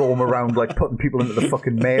just roam around putting people into the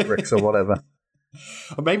fucking Matrix or whatever.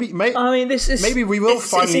 Maybe we will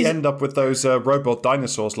finally end up with those robot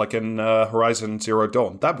dinosaurs like in Horizon Zero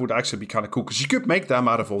Dawn. That would actually be kind of cool, because you could make them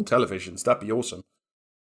out of old televisions. That'd be awesome.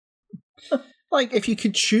 If you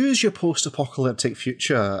could choose your post-apocalyptic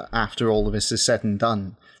future after all of this is said and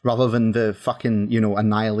done, rather than the fucking,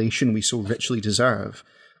 annihilation we so richly deserve,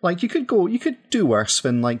 you could do worse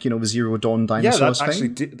than the Zero Dawn dinosaurs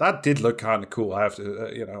thing. Yeah, that did look kind of cool. I have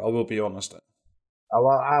to, I will be honest. Oh,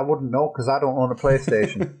 well, I wouldn't know because I don't own a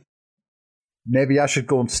PlayStation. Maybe I should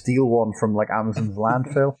go and steal one from Amazon's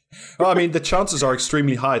landfill. Well, I mean, the chances are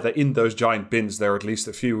extremely high that in those giant bins there are at least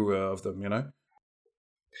a few of them,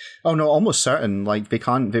 Oh no, almost certain. They've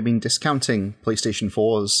been discounting PlayStation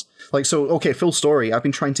 4s. Full story. I've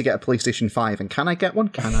been trying to get a PlayStation 5, and can I get one?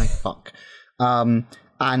 Can I? Fuck. And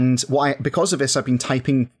because of this, I've been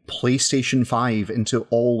typing PlayStation 5 into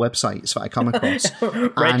all websites that I come across.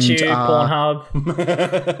 RedTube,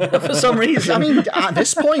 Pornhub. For some reason. I mean, at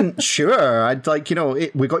this point, sure. I'd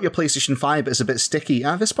we got your PlayStation 5, but it's a bit sticky.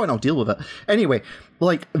 At this point, I'll deal with it. Anyway,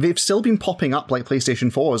 they've still been popping up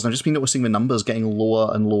PlayStation 4s, and I've just been noticing the numbers getting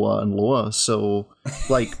lower and lower and lower. So,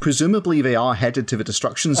 presumably they are headed to the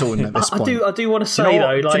destruction zone at this point. I do want to say,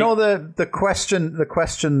 though... Do you know the question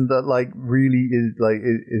that, really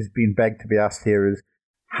is being begged to be asked here is,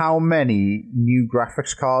 how many new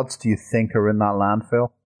graphics cards do you think are in that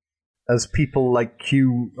landfill? As people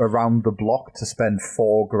queue around the block to spend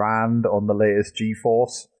 $4,000 on the latest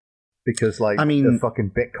GeForce because the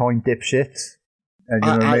fucking Bitcoin dipshits, and you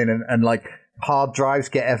know what I mean, and hard drives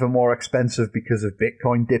get ever more expensive because of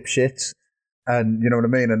Bitcoin dipshits, and you know what I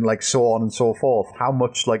mean, and so on and so forth. How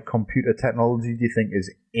much computer technology do you think is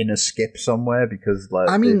in a skip somewhere because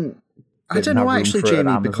I don't know actually,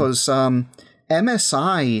 Jamie, because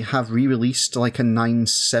MSI have re-released a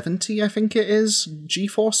 970, I think it is,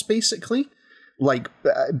 GeForce, basically.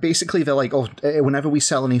 Basically they're whenever we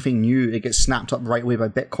sell anything new, it gets snapped up right away by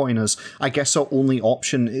Bitcoiners. I guess our only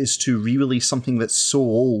option is to re-release something that's so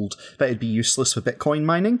old that it'd be useless for Bitcoin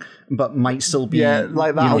mining, but might still be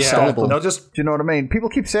sellable. Do you know what I mean? People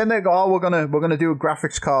keep saying they go, we're gonna do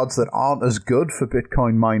graphics cards that aren't as good for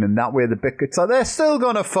Bitcoin mining. That way the Bitcoin, so they're still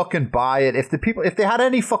gonna fucking buy it. If they had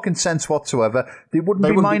any fucking sense whatsoever, they wouldn't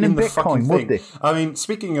be mining Bitcoin, would they? I mean,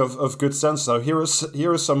 speaking of good sense, though, here is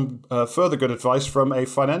some further good advice from a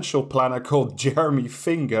financial planner called Jeremy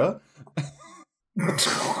Finger.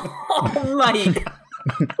 Oh, mate.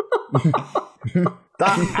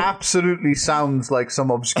 That absolutely sounds like some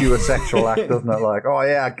obscure sexual act, doesn't it?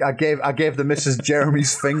 I gave the Mrs.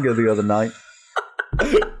 Jeremy's finger the other night.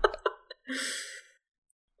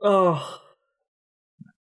 Oh.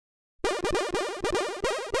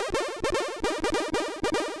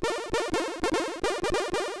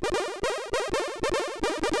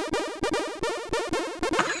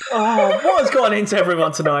 Oh, what has gotten into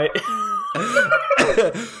everyone tonight?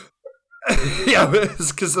 Yeah,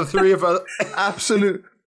 it's because the three of us. Absolute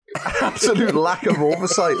lack of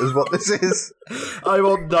oversight is what this is. I'm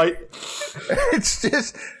on night. It's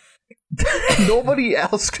just nobody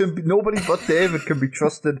but David can be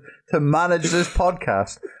trusted to manage this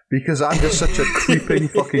podcast because I'm just such a creeping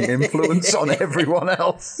fucking influence on everyone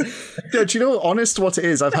else. Yeah, do you know, honest what it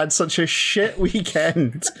is? I've had such a shit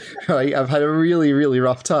weekend, right? I've had a really, really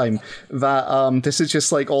rough time that this is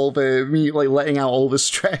just like me letting out all the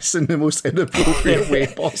stress in the most inappropriate way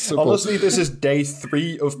possible. Honestly, this is day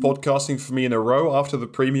 3 of podcasting for me in a row after the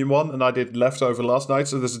premium one, and I did leftover last night,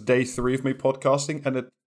 so this is day 3 of me podcasting, and it.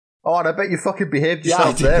 Oh, and I bet you fucking behaved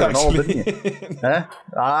yourself there and all, didn't you? Huh?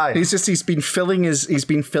 Aye. He's been filling, he's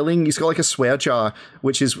got like a swear jar,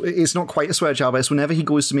 which is, it's not quite a swear jar, but it's whenever he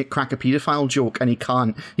goes to crack a paedophile joke and he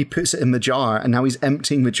can't, he puts it in the jar, and now he's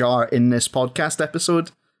emptying the jar in this podcast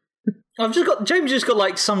episode. James just got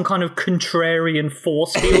like some kind of contrarian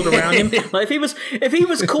force field around him. Like if he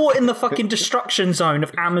was caught in the fucking destruction zone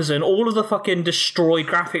of Amazon, all of the fucking destroyed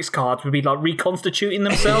graphics cards would be like reconstituting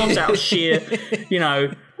themselves out of sheer,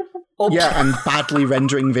 Yeah, and badly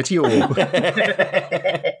rendering video.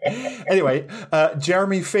 Anyway,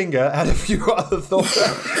 Jeremy Finger had a few other thoughts.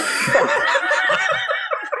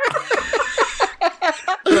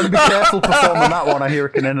 Be careful performing that one. I hear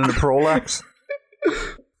it can end in a prolapse.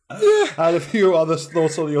 I had a few other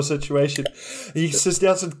thoughts on your situation. He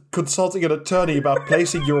suggested consulting an attorney about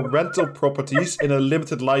placing your rental properties in a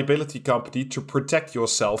limited liability company to protect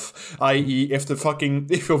yourself. I.e.,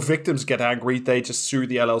 if your victims get angry, they just sue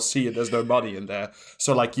the LLC and there's no money in there.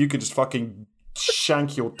 So, like, you could just fucking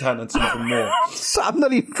shank your tenants even more. I'm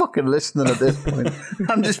not even fucking listening at this point.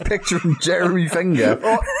 I'm just picturing Jeremy Finger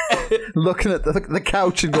looking at the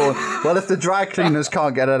couch and going, well, if the dry cleaners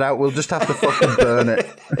can't get it out, we'll just have to fucking burn it.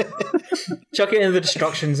 Chuck it into the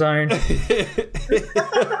destruction zone.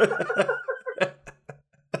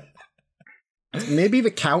 Maybe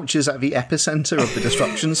the couch is at the epicenter of the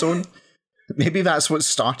destruction zone. Maybe that's what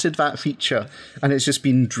started that feature, and it's just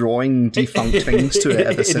been drawing defunct things to it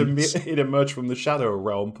ever since. It emerged from the shadow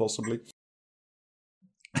realm, possibly.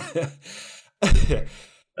 That's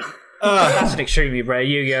an extremely rare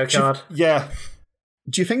Yu-Gi-Oh card. Yeah.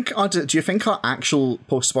 Do you think our actual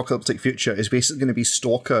post-apocalyptic future is basically going to be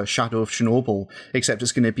Stalker, Shadow of Chernobyl, except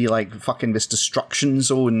it's going to be like fucking this destruction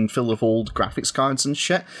zone full of old graphics cards and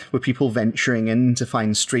shit, with people venturing in to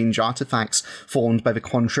find strange artifacts formed by the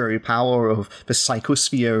contrary power of the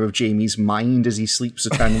psychosphere of Jamie's mind as he sleeps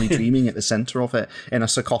eternally dreaming at the centre of it in a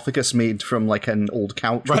sarcophagus made from like an old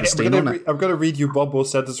couch with a stain on it? I'm going to read you one more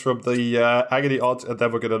sentence from the Agony Aunt, and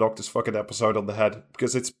then we're going to knock this fucking episode on the head,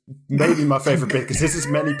 because it's maybe my favourite bit, because this is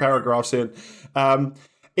many paragraphs in.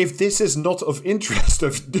 If this is not of interest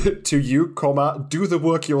to you, do the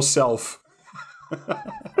work yourself. The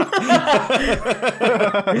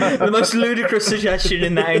most ludicrous suggestion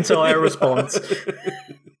in that entire response.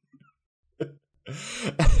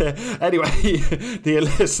 Anyway, dear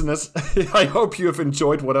listeners, I hope you have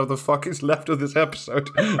enjoyed whatever the fuck is left of this episode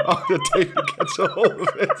after David gets a hold of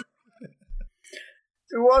it.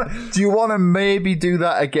 Do you want to maybe do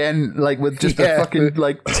that again, like with just a fucking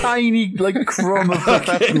like tiny like crumb of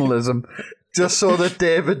professionalism, just so that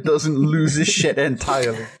David doesn't lose his shit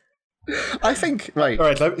entirely? I think right. All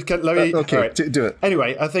right, let me. Okay, all right. do it.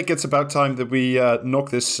 Anyway, I think it's about time that we knock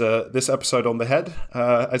this episode on the head.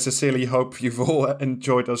 I sincerely hope you've all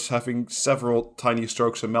enjoyed us having several tiny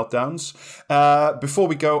strokes and meltdowns. Before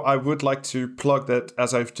we go, I would like to plug that,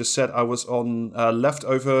 as I've just said, I was on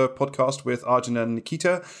Leftover podcast with Arjun and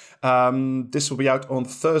Nikita. This will be out on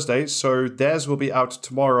Thursday, so theirs will be out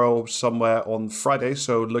tomorrow somewhere on Friday,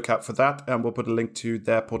 so look out for that, and we'll put a link to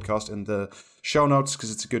their podcast in the show notes,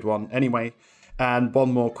 because it's a good one anyway. And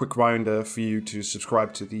one more quick reminder for you to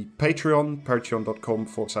subscribe to the Patreon,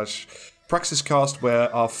 patreon.com/PraxisCast,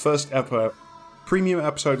 where our first ever premium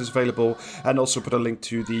episode is available, and also put a link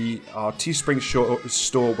to our Teespring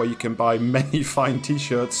store, where you can buy many fine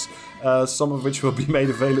t-shirts, some of which will be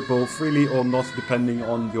made available freely or not, depending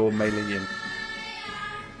on your mailing in.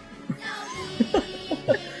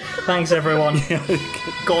 Thanks, everyone.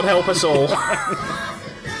 God help us all.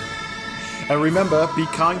 And remember, be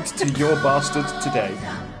kind to your bastard today.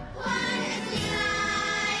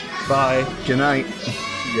 Bye. Good night.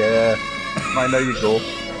 Yeah, I know you go.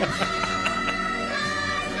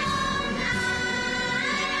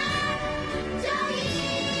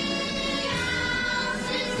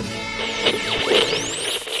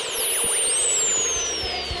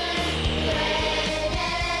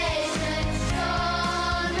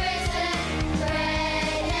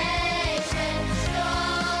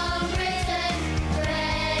 Strong.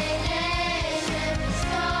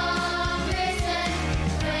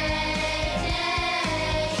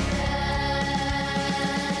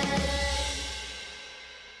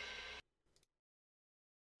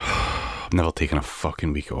 Never taking a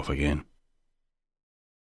fucking week off again.